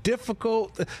how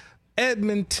difficult.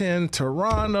 Edmonton,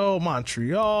 Toronto,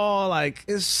 Montreal, like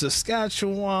it's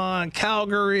Saskatchewan,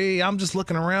 Calgary. I'm just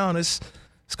looking around. It's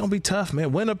gonna be tough,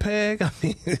 man. Winnipeg. I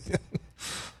mean,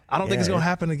 I don't think it's gonna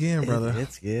happen again, brother. I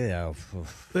know.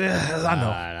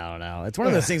 I don't know. It's one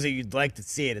of those things that you'd like to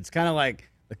see it. It's kind of like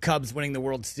the Cubs winning the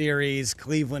World Series,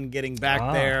 Cleveland getting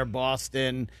back there,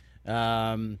 Boston.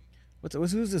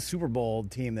 who's the Super Bowl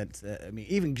team that's?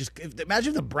 Even just imagine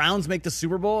if the Browns make the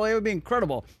Super Bowl, it would be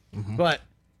incredible. Mm-hmm. But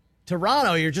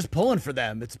Toronto, you're just pulling for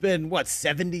them. It's been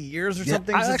 70 years or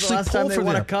something since the last time they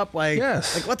won a cup. Like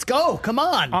let's go, come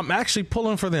on. I'm actually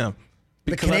pulling for them.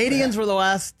 The Canadians were the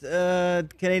last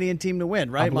Canadian team to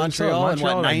win, right? Montreal in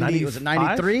what, 90? Was it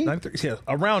 93? Yeah,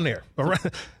 around there.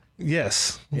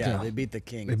 Yes. Yeah, they beat the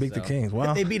Kings. The Kings.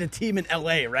 Wow. They beat a team in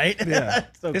LA, right? Yeah.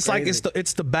 It's like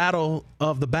it's the battle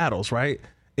of the battles, right?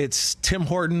 It's Tim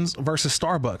Hortons versus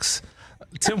Starbucks.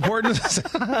 Tim Hortons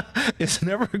is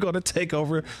never going to take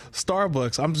over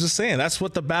Starbucks. I'm just saying that's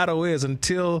what the battle is.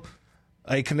 Until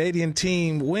a Canadian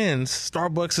team wins,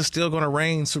 Starbucks is still going to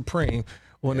reign supreme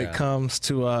when it comes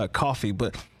to coffee.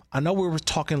 But I know we were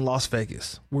talking Las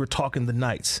Vegas. We were talking the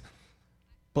Knights.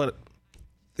 But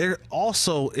there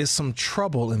also is some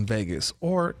trouble in Vegas.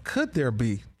 Or could there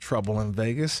be trouble in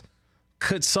Vegas?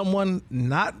 Could someone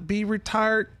not be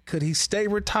retired? Could he stay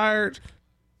retired?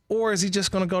 Or is he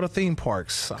just going to go to theme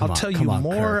parks? I'll tell you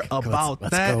more about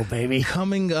that go, baby.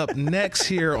 Coming up next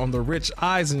here on the Rich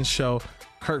Eisen Show.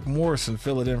 Kirk Morrison,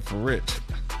 fill it in for Rich.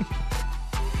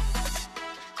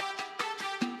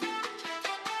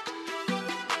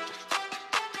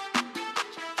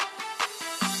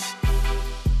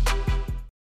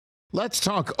 Let's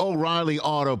talk O'Reilly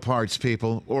Auto Parts,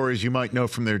 people, or as you might know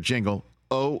from their jingle,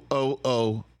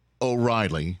 O'Reilly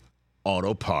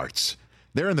Auto Parts.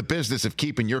 They're in the business of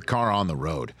keeping your car on the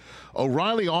road.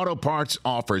 O'Reilly Auto Parts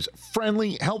offers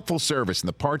friendly, helpful service and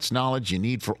the parts knowledge you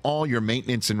need for all your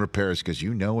maintenance and repairs, because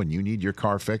you know when you need your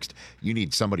car fixed, you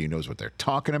need somebody who knows what they're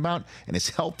talking about and is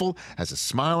helpful, has a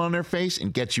smile on their face,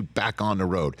 and gets you back on the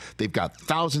road. They've got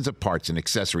thousands of parts and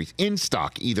accessories in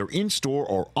stock, either in-store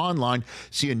or online,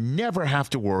 so you never have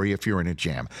to worry if you're in a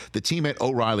jam. The team at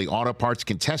O'Reilly Auto Parts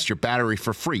can test your battery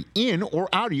for free in or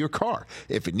out of your car.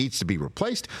 If it needs to be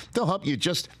replaced, they'll help you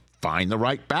just find the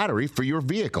right battery for your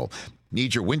vehicle.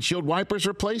 Need your windshield wipers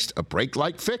replaced, a brake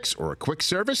light fix, or a quick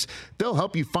service? They'll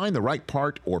help you find the right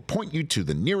part or point you to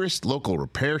the nearest local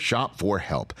repair shop for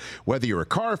help. Whether you're a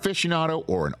car aficionado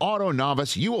or an auto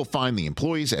novice, you will find the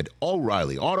employees at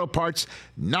O'Reilly Auto Parts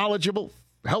knowledgeable,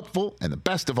 helpful, and the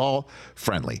best of all,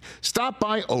 friendly. Stop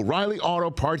by O'Reilly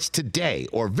Auto Parts today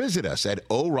or visit us at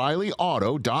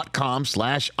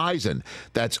O'ReillyAuto.com/Eisen.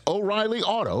 That's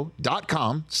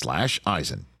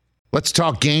O'ReillyAuto.com/Eisen. Let's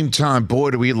talk Game Time.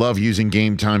 Boy, do we love using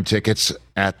Game Time tickets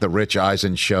at the Rich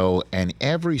Eisen Show. And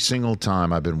every single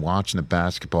time I've been watching the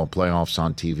basketball playoffs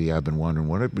on TV, I've been wondering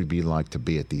what it would be like to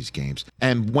be at these games.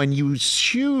 And when you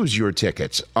choose your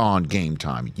tickets on Game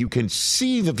Time, you can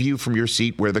see the view from your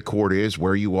seat where the court is,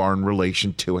 where you are in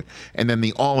relation to it, and then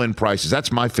the all-in prices.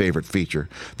 That's my favorite feature.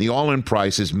 The all-in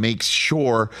prices makes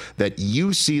sure that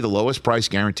you see the lowest price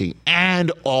guarantee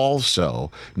and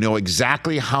also know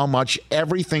exactly how much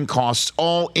everything costs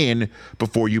all in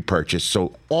before you purchase.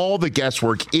 So all the guesswork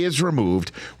is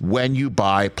removed when you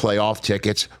buy playoff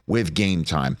tickets with Game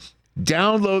Time.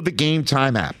 Download the Game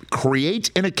Time app,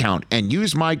 create an account, and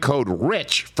use my code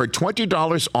RICH for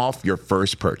 $20 off your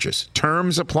first purchase.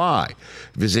 Terms apply.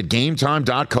 Visit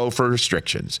GameTime.co for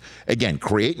restrictions. Again,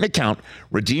 create an account,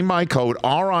 redeem my code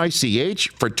RICH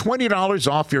for $20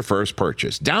 off your first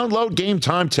purchase. Download Game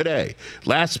Time today.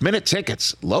 Last minute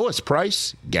tickets, lowest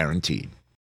price guaranteed.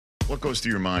 What goes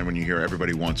through your mind when you hear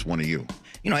everybody wants one of you?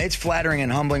 You know, it's flattering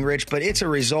and humbling, Rich, but it's a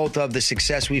result of the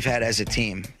success we've had as a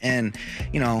team. And,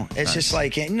 you know, it's just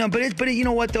like, you know, but you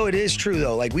know what, though? It is true,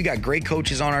 though. Like, we got great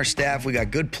coaches on our staff. We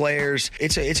got good players.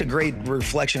 It's a great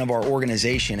reflection of our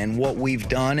organization and what we've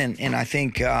done. And I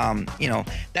think, you know,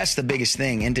 that's the biggest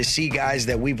thing. And to see guys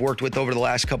that we've worked with over the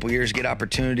last couple of years get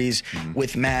opportunities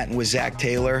with Matt and with Zach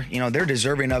Taylor, you know, they're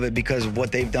deserving of it because of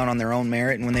what they've done on their own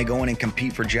merit. And when they go in and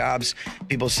compete for jobs,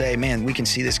 people say, man, we can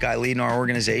see this guy leading our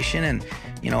organization. And,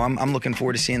 you know, I'm looking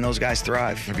forward to seeing those guys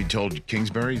thrive. Have you told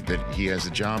Kingsbury that he has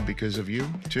a job because of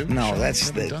you too? No, sure,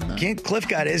 that's Cliff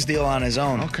got his deal on his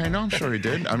own. Okay, no, I'm sure he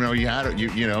did. I mean, you had it.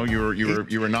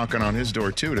 You were knocking on his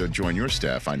door too to join your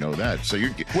staff. I know that. So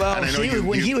you. Well, and I know you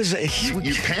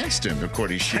pantsed him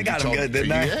according to. I got him good,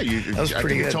 didn't I? Yeah, that was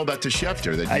pretty good. You told that to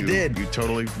Schefter that I did. You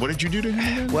totally. What did you do to him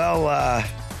again? Well,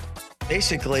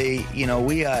 basically, you know,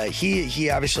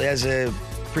 he obviously has a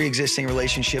pre-existing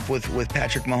relationship with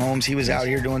Patrick Mahomes. He was out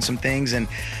here doing some things, and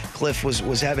Cliff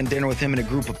was having dinner with him and a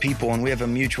group of people, and we have a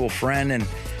mutual friend, and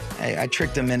I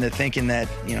tricked him into thinking that,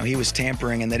 you know, he was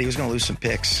tampering and that he was going to lose some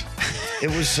picks. It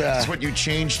was. That's what you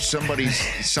changed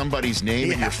somebody's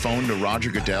name in your phone to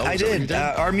Roger Goodell. I did.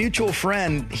 Our mutual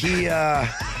friend, he.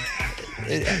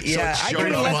 I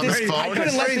couldn't let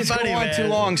this go on too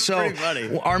long. So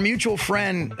our mutual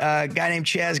friend, a guy named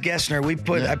Chaz Gessner,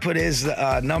 I put his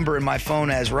number in my phone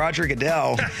as Roger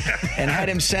Goodell and had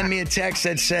him send me a text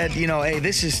that said, hey,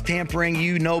 this is tampering.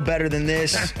 You know better than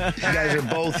this. You guys are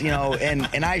both,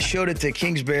 and I showed it to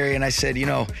Kingsbury and I said,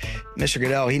 Mr.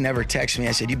 Goodell, he never texts me.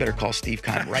 I said, you better call Steve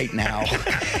Kahn right now.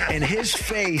 And his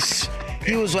face,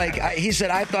 he was like, he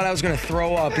said, I thought I was going to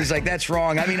throw up. He's like, that's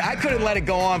wrong. I mean, I couldn't let it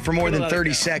go on for more than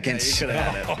 30 seconds.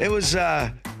 Yeah, it was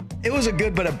a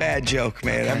good but a bad joke,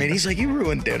 man. I mean, he's like, you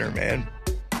ruined dinner, man.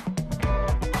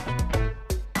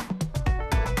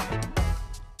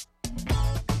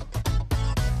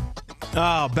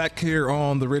 Back here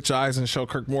on the Rich Eisen Show,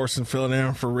 Kirk Morrison filling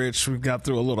in for Rich. We've got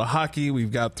through a little hockey.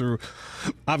 We've got through,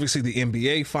 obviously, the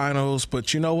NBA finals.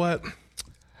 But you know what?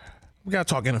 We got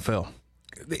to talk NFL.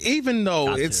 Even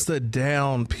though it's the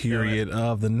down period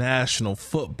of the National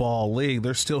Football League,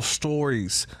 there's still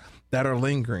stories that are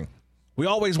lingering. We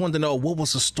always wanted to know what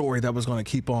was the story that was going to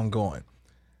keep on going.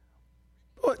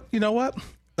 But you know what?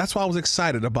 That's why I was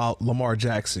excited about Lamar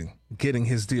Jackson getting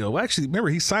his deal. Actually, remember,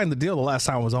 he signed the deal the last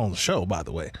time I was on the show, by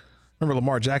the way. Remember,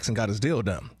 Lamar Jackson got his deal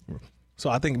done. So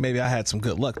I think maybe I had some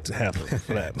good luck to have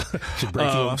for that. Should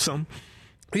break you up some?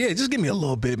 Yeah, just give me a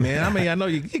little bit, man. I mean, I know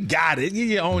you got it. You're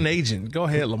your own agent. Go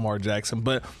ahead, Lamar Jackson.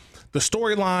 But the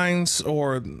storylines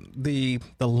or the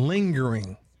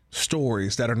lingering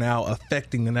stories that are now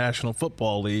affecting the National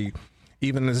Football League,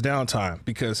 even in this downtime,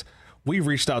 because we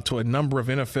reached out to a number of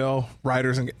NFL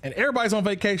writers, and everybody's on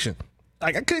vacation.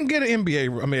 Like, I couldn't get an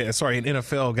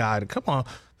NFL guy to come on.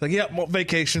 Like, yep, I'm on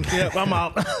vacation. Yep, I'm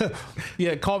out.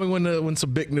 Yeah, call me when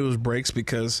some big news breaks,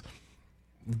 because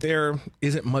there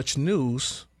isn't much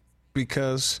news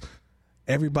because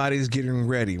everybody's getting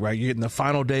ready, right? You're getting the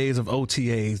final days of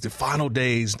OTAs, the final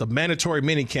days, the mandatory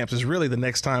mini camps is really the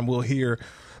next time we'll hear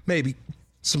maybe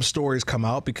some stories come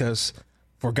out, because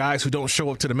for guys who don't show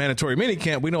up to the mandatory mini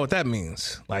camp, we know what that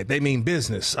means. Like, they mean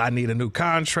business. I need a new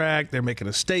contract. They're making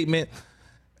a statement.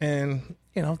 And,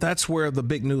 that's where the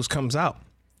big news comes out.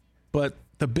 But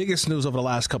the biggest news over the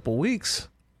last couple of weeks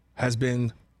has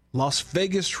been Las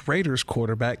Vegas Raiders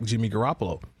quarterback Jimmy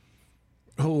Garoppolo,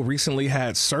 who recently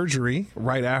had surgery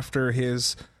right after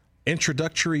his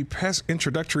introductory press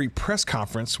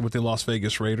conference with the Las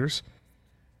Vegas Raiders,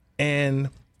 and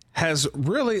has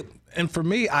really, and for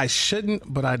me, I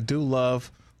shouldn't, but I do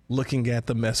love looking at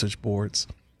the message boards.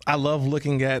 I love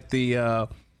looking at the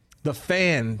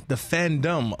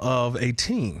fandom of a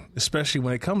team, especially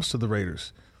when it comes to the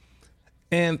Raiders.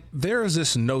 And there is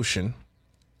this notion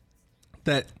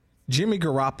that Jimmy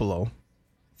Garoppolo,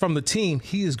 from the team,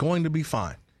 he is going to be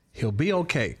fine. He'll be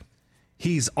okay.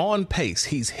 He's on pace.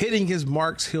 He's hitting his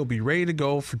marks. He'll be ready to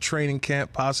go for training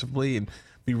camp possibly, and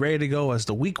be ready to go as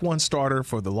the week 1 starter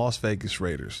for the Las Vegas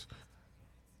Raiders.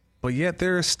 But yet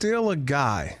there is still a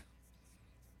guy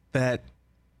that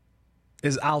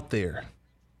is out there.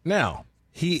 Now,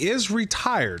 he is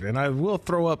retired, and I will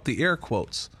throw up the air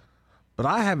quotes, but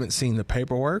I haven't seen the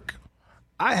paperwork.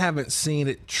 I haven't seen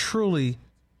it truly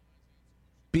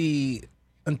be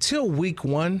until week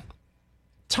 1.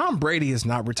 Tom Brady is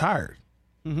not retired.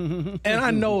 And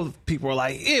I know people are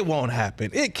like, it won't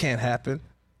happen. It can't happen.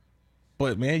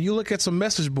 But, man, you look at some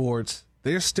message boards,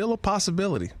 there's still a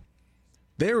possibility.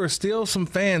 There are still some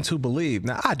fans who believe.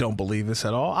 Now, I don't believe this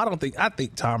at all. I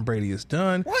think Tom Brady is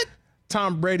done. What?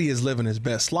 Tom Brady is living his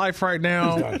best life right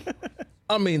now.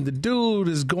 I mean, the dude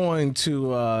is going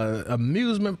to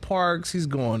amusement parks. He's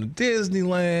going to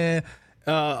Disneyland.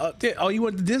 You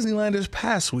went to Disneyland this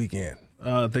past weekend.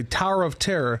 The Tower of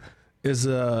Terror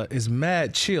is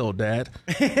mad chill, Dad.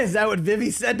 Is that what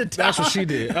Vivi said to Tom? That's what she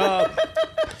did.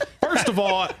 First of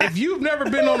all, if you've never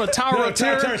been on a Tower of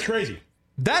Terror, Terror's crazy.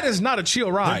 That is not a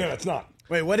chill ride. No, it's not.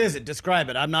 Wait, what is it? Describe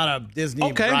it. I'm not a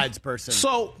Disney rides person.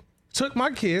 So, took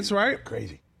my kids, right?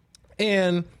 Crazy.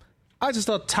 And I just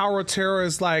thought Tower of Terror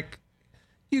is like,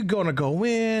 you're going to go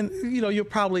in, you're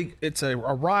probably, it's a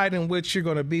ride in which you're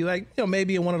going to be like,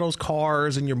 maybe in one of those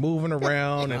cars and you're moving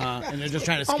around. And they're just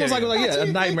trying to scare almost you. like a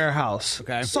nightmare house.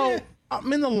 Okay. So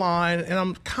I'm in the line and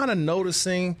I'm kind of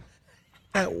noticing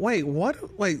that, wait, what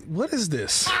is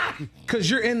this?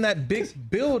 Because you're in that big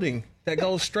building that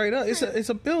goes straight up. It's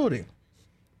a building.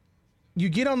 You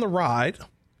get on the ride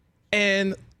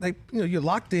and you're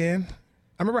locked in.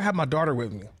 I remember I had my daughter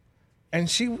with me. And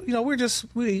she,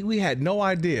 we had no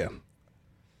idea.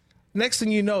 Next thing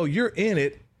you know, you're in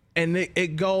it, and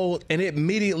it goes, and it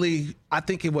immediately, I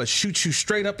think it was, shoots you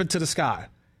straight up into the sky.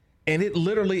 And it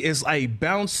literally is like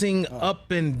bouncing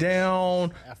up and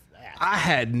down. I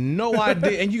had no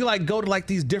idea. And you go to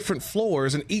these different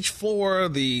floors, and each floor,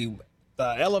 the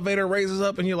the elevator raises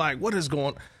up and you're like, what is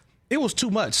going on? It was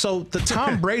too much. So the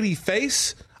Tom Brady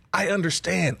face, I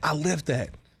understand. I lived that.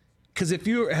 Because if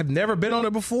you have never been on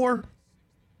it before,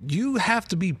 you have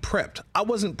to be prepped. I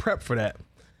wasn't prepped for that.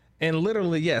 And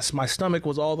literally, yes, my stomach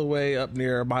was all the way up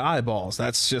near my eyeballs.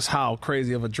 That's just how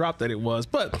crazy of a drop that it was.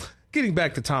 But getting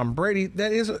back to Tom Brady,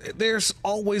 there's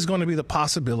always going to be the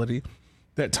possibility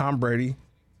that Tom Brady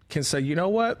can say, you know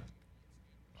what?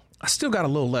 I still got a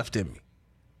little left in me.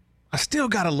 I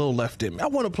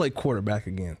want to play quarterback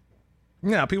again.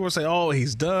 Now, people say, oh,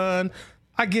 he's done.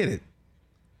 I get it.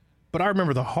 But I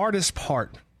remember the hardest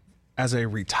part as a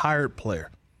retired player,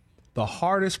 the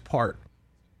hardest part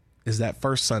is that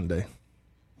first Sunday.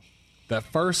 That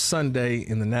first Sunday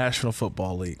in the National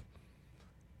Football League.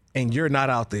 And you're not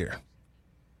out there.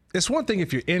 It's one thing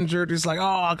if you're injured. It's like,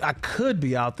 oh, I could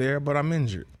be out there, but I'm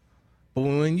injured. But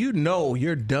when you know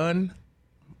you're done,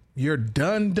 you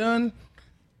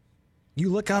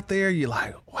look out there, you're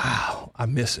like, wow, I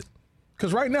miss it.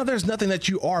 Because right now there's nothing that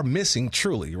you are missing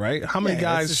truly, right? How many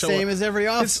guys it's show the same up? as every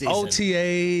offseason. It's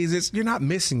OTAs. You're not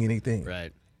missing anything.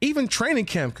 Right. Even training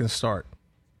camp can start.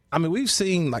 I mean, we've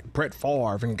seen like Brett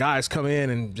Favre and guys come in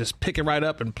and just pick it right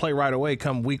up and play right away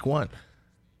come week one.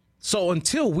 So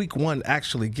until week one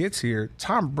actually gets here,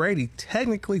 Tom Brady,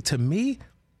 technically to me,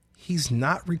 he's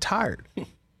not retired.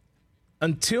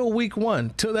 Until week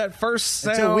one, till that first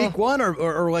sound. Until week one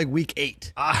or like week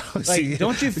 8? See,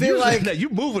 don't you feel like that you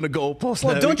moving the goalpost?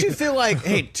 Well, don't you feel like,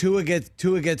 hey, Tua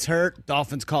gets hurt,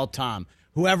 Dolphins call Tom.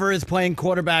 Whoever is playing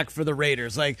quarterback for the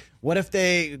Raiders, like, what if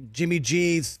Jimmy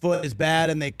G's foot is bad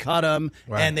and they cut him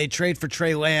and they trade for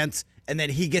Trey Lance and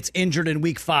then he gets injured in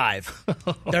week 5?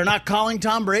 They're not calling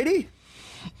Tom Brady?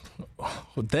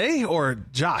 They or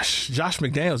Josh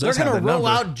McDaniels? They're going to roll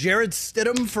out Jared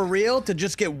Stidham for real to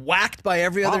just get whacked by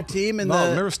every other team.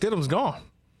 Remember Stidham's gone.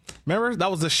 Remember that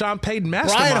was the Sean Payton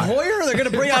mastermind. Brian Hoyer? They're going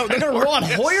to roll out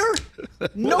Hoyer?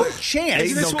 No chance.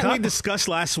 Isn't this what we discussed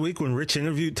last week when Rich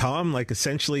interviewed Tom? Like,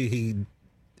 essentially, he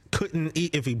couldn't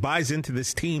eat. If he buys into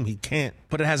this team, he can't.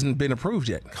 But it hasn't been approved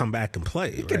yet. Come back and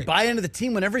play. He can buy into the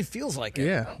team whenever he feels like it.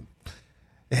 Yeah.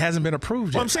 It hasn't been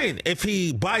approved yet. Well, I'm saying, if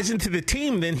he buys into the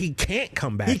team, then he can't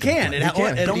come back. He can.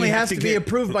 It only has to be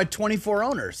approved by 24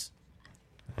 owners.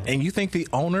 And you think the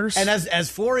owners? And as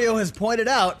Florio has pointed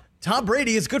out, Tom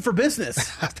Brady is good for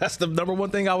business. That's the number one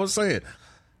thing I was saying.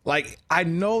 Like, I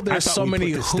know there's so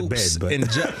many hoops in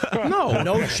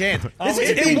no chance. This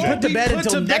isn't being put to bed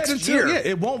until next year. Yeah,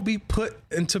 it won't be put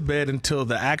into bed until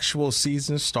the actual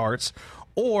season starts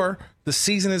or the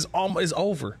season is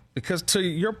over. Because to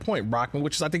your point, Brockman,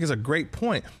 which I think is a great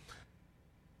point,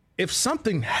 if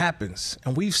something happens,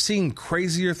 and we've seen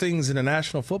crazier things in the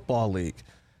National Football League,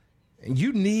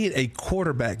 you need a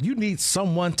quarterback. You need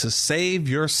someone to save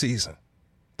your season.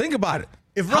 Think about it.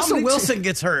 If Russell Wilson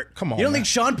gets hurt, come on, you don't think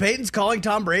Sean Payton's calling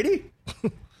Tom Brady?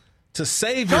 To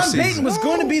save your season. Sean Payton was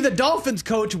going to be the Dolphins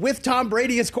coach with Tom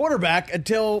Brady as quarterback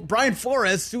until Brian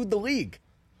Flores sued the league.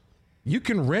 You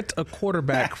can rent a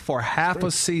quarterback for half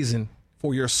a season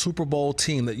for your Super Bowl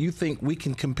team that you think we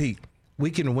can compete.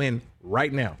 We can win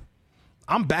right now.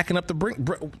 I'm backing up the brink.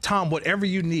 Tom, whatever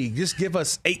you need, just give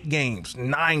us 8 games,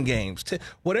 9 games, 10,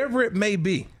 whatever it may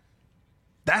be.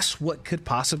 That's what could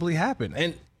possibly happen.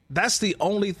 And that's the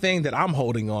only thing that I'm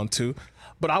holding on to.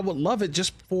 But I would love it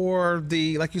just for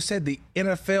the, like you said, the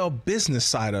NFL business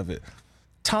side of it.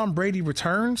 Tom Brady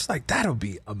returns, like that'll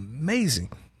be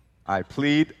amazing. I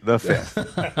plead the fifth.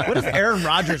 What if Aaron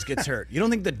Rodgers gets hurt? You don't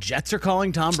think the Jets are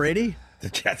calling Tom Brady? The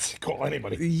Jets call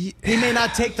anybody. He may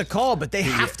not take the call, but they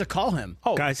have to call him.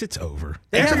 Oh, guys, it's over.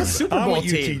 They have a Super Bowl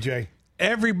team. TJ.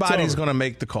 Everybody's going to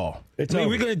make the call. We're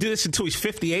going to do this until he's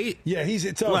 58? Yeah,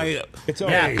 it's over. It's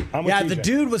over. Yeah, the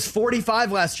dude was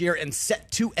 45 last year and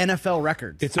set 2 NFL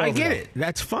records. It's over. I get it.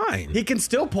 That's fine. He can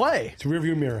still play. It's a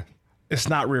rearview mirror. It's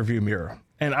not rearview mirror.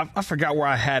 And I forgot where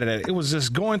I had it at. It was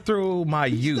just going through my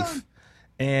youth.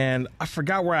 And I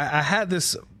forgot where I had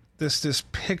this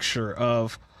picture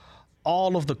of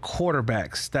all of the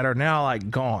quarterbacks that are now like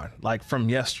gone, like from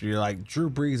yesterday. Like Drew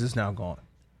Brees is now gone.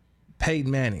 Peyton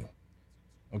Manning.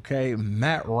 Okay,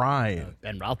 Matt Ryan.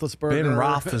 Ben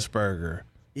Roethlisberger.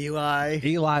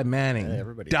 Eli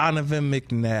Manning. Donovan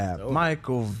McNabb.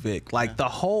 Michael Vick. Like the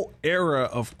whole era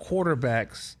of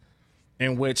quarterbacks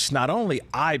in which not only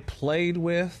I played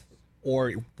with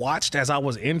or watched as I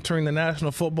was entering the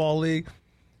National Football League,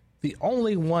 the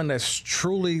only one that's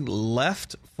truly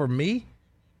left for me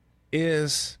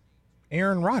is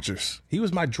Aaron Rodgers. He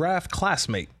was my draft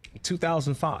classmate in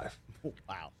 2005. Wow.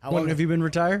 How long have you been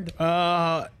retired?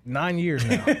 9 years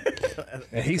now.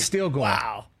 And he's still going.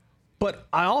 Wow. But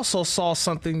I also saw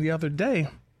something the other day.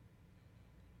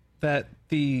 that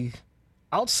the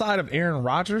outside of Aaron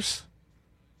Rodgers,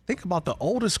 think about the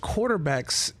oldest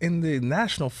quarterbacks in the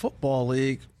National Football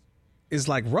League is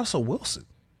like Russell Wilson.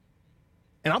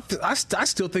 And I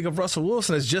still think of Russell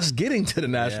Wilson as just getting to the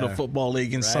National Football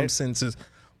League in some senses.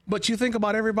 But you think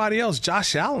about everybody else.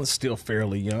 Josh Allen's still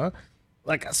fairly young.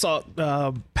 Like I saw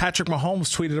Patrick Mahomes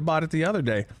tweeted about it the other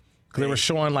day. They were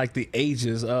showing like the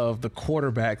ages of the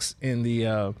quarterbacks in the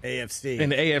AFC. In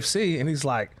the AFC. And he's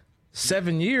like,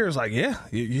 7 years. Like,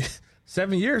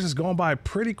 7 years is going by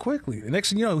pretty quickly. The next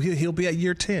thing you know, he'll be at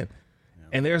year 10. Yep.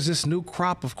 And there's this new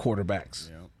crop of quarterbacks.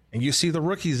 Yep. And you see the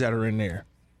rookies that are in there.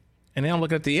 And then I'm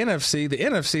looking at the NFC. The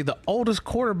NFC, the oldest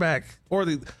quarterback or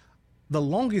the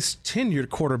longest tenured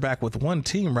quarterback with one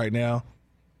team right now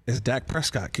is Dak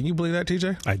Prescott. Can you believe that,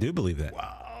 TJ? I do believe that.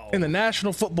 Wow. In the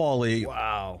National Football League,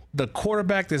 the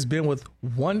quarterback that's been with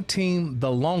one team the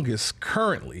longest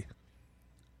currently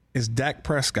is Dak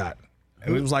Prescott.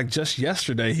 And it was like just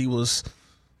yesterday he was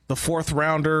the fourth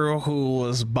rounder who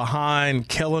was behind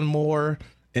Kellen Moore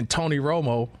and Tony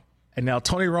Romo. And now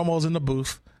Tony Romo's in the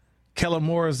booth. Kellen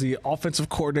Moore is the offensive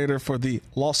coordinator for the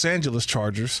Los Angeles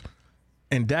Chargers,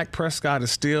 and Dak Prescott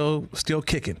is still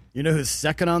kicking. You know who's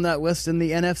second on that list in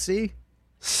the NFC?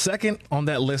 Second on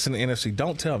that list in the NFC.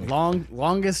 Don't tell me.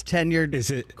 Longest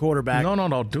tenured quarterback.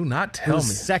 No. Do not tell me.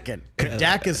 Second.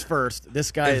 Dak is first.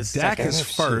 This guy is Dak second. is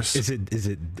first. Is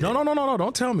it? No.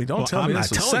 Don't tell me. Don't tell me. I'm not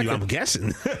This is telling you. second. I'm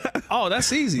guessing. Oh,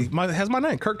 that's easy. Has my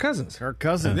name. Kirk Cousins. Kirk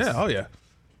Cousins. Yeah. Oh, yeah.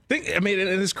 And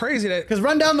it's crazy that because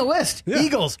run down the list. Yeah.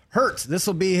 Eagles, Hurts. This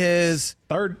will be his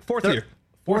fourth year.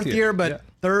 Fourth year, but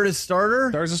third is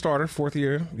starter. Third's a starter. Fourth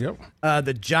year. Yep.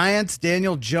 The Giants,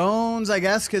 Daniel Jones, I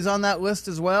guess, is on that list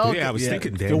as well. Yeah, I was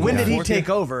thinking. Daniel. So when did he take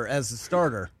over as the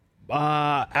starter?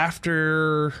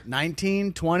 After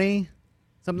 19, 20,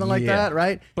 something like that,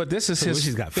 right? But this is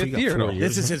his fifth year.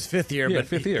 This is his fifth year, but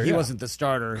fifth year, he wasn't the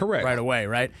starter right away,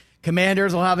 right?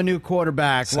 Commanders will have a new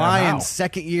quarterback. Lions,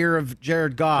 second year of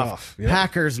Jared Goff.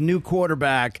 Packers, new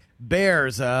quarterback.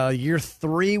 Bears, year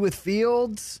 3 with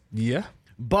Fields. Yeah.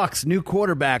 Bucks, new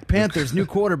quarterback. Panthers, new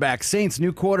quarterback. Saints,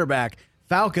 new quarterback.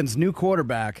 Falcons, new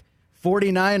quarterback.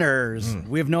 49ers,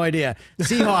 we have no idea.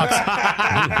 Seahawks,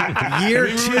 year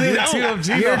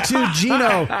 2,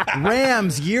 Geno.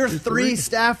 Rams, year 3,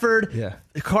 Stafford. Yeah.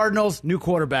 Cardinals, new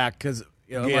quarterback because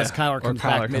unless Kyler comes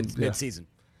back mid-season.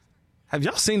 Have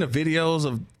y'all seen the videos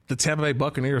of the Tampa Bay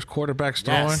Buccaneers quarterbacks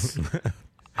throwing? Yes.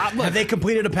 Have they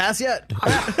completed a pass yet?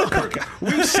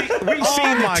 We've seen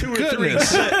the 2 or 3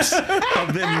 clips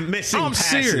of them missing passes.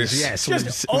 Serious. Yes,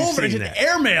 just over just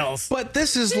airmails. But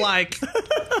this is like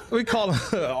we call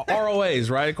them ROAs,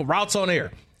 right? Routes on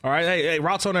air. All right, hey,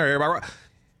 routes on air. Everybody.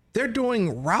 They're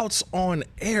doing routes on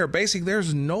air. Basically,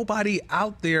 there's nobody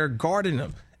out there guarding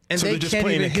them, and so they they're just can't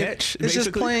playing even catch. It's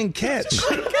just playing catch.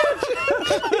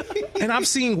 And I've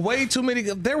seen way too many.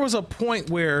 There was a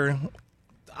point where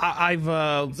I've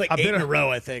it's like 8 in a row,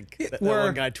 I think. That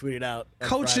one guy tweeted out.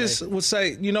 Coaches would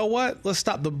say, "You know what? Let's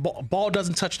stop. The ball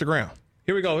doesn't touch the ground.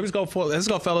 Here we go. Let's go, fellas.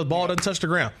 Ball doesn't touch the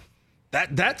ground."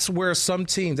 That's where some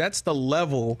teams. That's the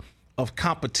level of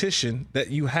competition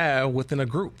that you have within a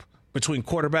group between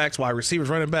quarterbacks, wide receivers,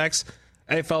 running backs.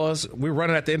 Hey, fellas, we're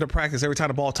running at the end of practice every time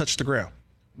the ball touched the ground.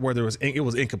 Whether it was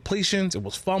incompletions, it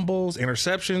was fumbles,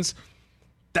 interceptions.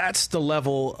 That's the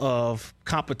level of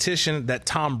competition that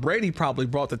Tom Brady probably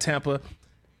brought to Tampa.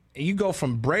 And you go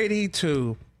from Brady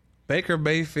to Baker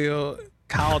Mayfield,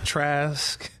 Kyle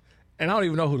Trask, and I don't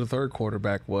even know who the third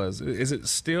quarterback was. Is it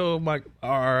still Blaine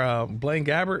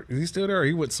Gabbert? Is he still there or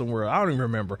he went somewhere? I don't even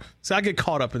remember. So I get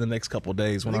caught up in the next couple of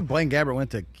days. I think Blaine Gabbert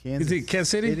went to Kansas City. Is he Kansas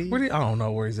City? I don't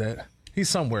know where he's at. He's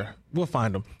somewhere. We'll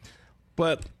find him.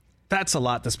 But that's a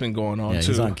lot that's been going on, too.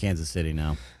 He's on Kansas City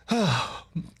now.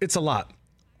 It's a lot.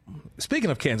 Speaking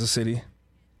of Kansas City,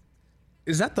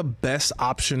 is that the best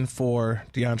option for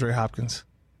DeAndre Hopkins?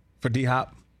 For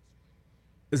D-Hop?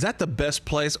 Is that the best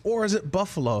place, or is it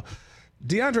Buffalo?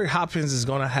 DeAndre Hopkins is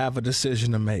going to have a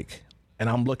decision to make, and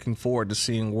I'm looking forward to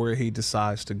seeing where he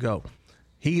decides to go.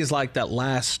 He is like that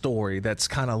last story that's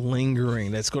kind of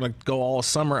lingering, that's going to go all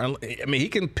summer. I mean, he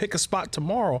can pick a spot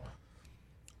tomorrow.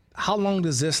 How long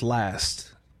does this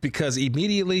last? Because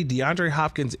immediately DeAndre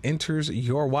Hopkins enters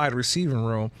your wide receiving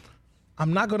room.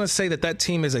 I'm not going to say that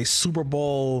team is a Super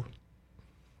Bowl,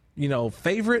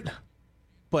 favorite,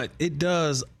 but it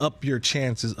does up your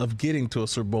chances of getting to a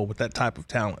Super Bowl with that type of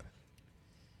talent.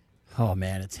 Oh,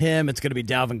 man, it's him. It's going to be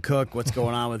Dalvin Cook. What's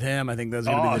going on with him? I think those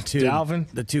are going to be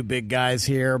the two big guys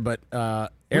here. But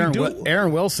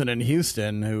Aaron Wilson in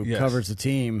Houston, who covers the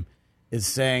team, is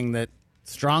saying that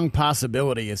strong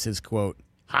possibility is his quote,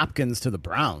 Hopkins to the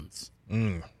Browns.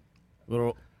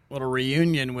 little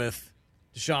reunion with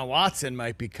Deshaun Watson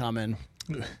might be coming.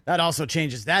 That also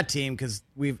changes that team because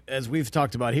as we've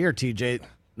talked about here, TJ,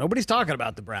 nobody's talking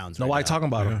about the Browns. Nobody talking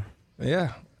about them.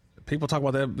 Yeah. People talk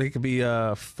about that. They could be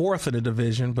fourth in the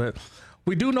division, but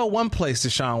we do know one place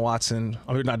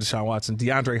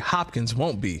DeAndre Hopkins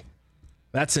won't be.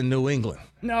 That's in New England.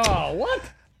 No, what?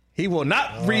 He will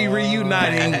not be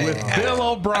reuniting with Bill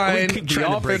O'Brien, the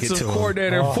offensive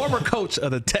coordinator, former coach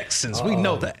of the Texans. We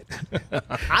know that.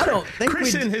 I don't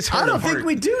think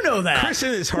we do know that. Chris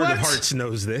in his heart of hearts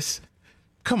knows this.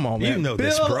 Come on, man. You know Bill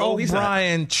this, bro.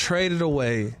 O'Brien traded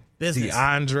away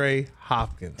DeAndre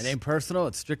Hopkins. It ain't personal.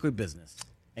 It's strictly business.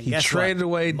 And he traded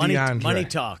away DeAndre. Money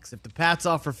talks. If the Pats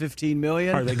offer $15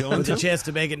 million, are they going with a chance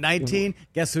to make it 19?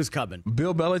 Guess who's coming?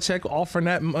 Bill Belichick offering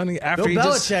that money after Bill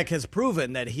Belichick has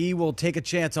proven that he will take a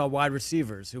chance on wide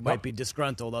receivers who might be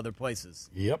disgruntled other places.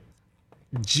 Yep.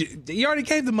 You already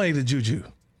gave the money to Juju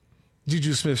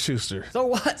Smith-Schuster. So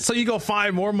what? So you go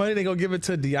find more money? They go give it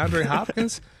to DeAndre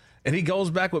Hopkins? And he goes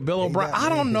back with Bill O'Brien. I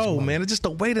don't know, man. It's just the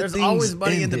way that There's things always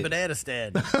money ended. in the banana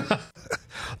stand.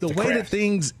 The way that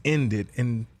things ended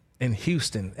in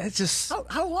Houston, it's just...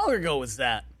 How long ago was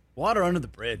that? Water under the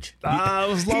bridge. It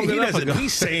was long enough ago.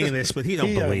 He's saying this, but he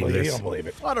don't believe this. He don't believe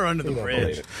it. Water under the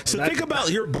bridge. So think about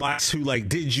your boss who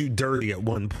did you dirty at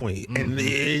one point, and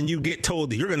then you get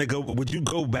told that you're going to go. Would you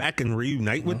go back and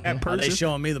reunite with that person? Are they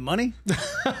showing me the money? No,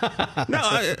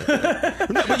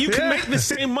 but you can make the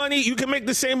same money. You can make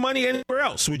the same money anywhere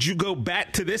else. Would you go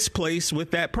back to this place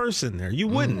with that person there? You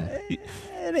wouldn't.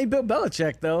 It ain't Bill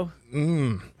Belichick though.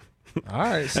 All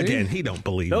right. See? Again, he don't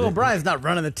believe Bill it. O'Brien's not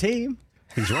running the team.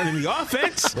 He's running the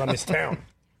offense. Run this town.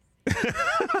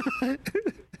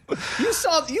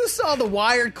 You saw the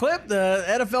Wired clip, the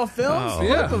NFL Films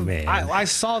clip of, man. I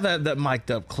saw that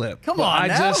mic'd up clip. Come on,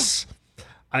 I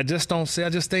just don't see. I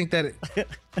just think that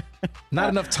not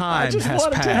enough time just has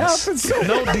want it to passed. happen so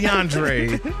No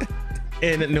DeAndre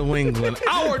in New England.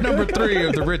 Hour number 3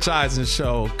 of the Rich Eisen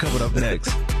Show coming up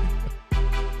next.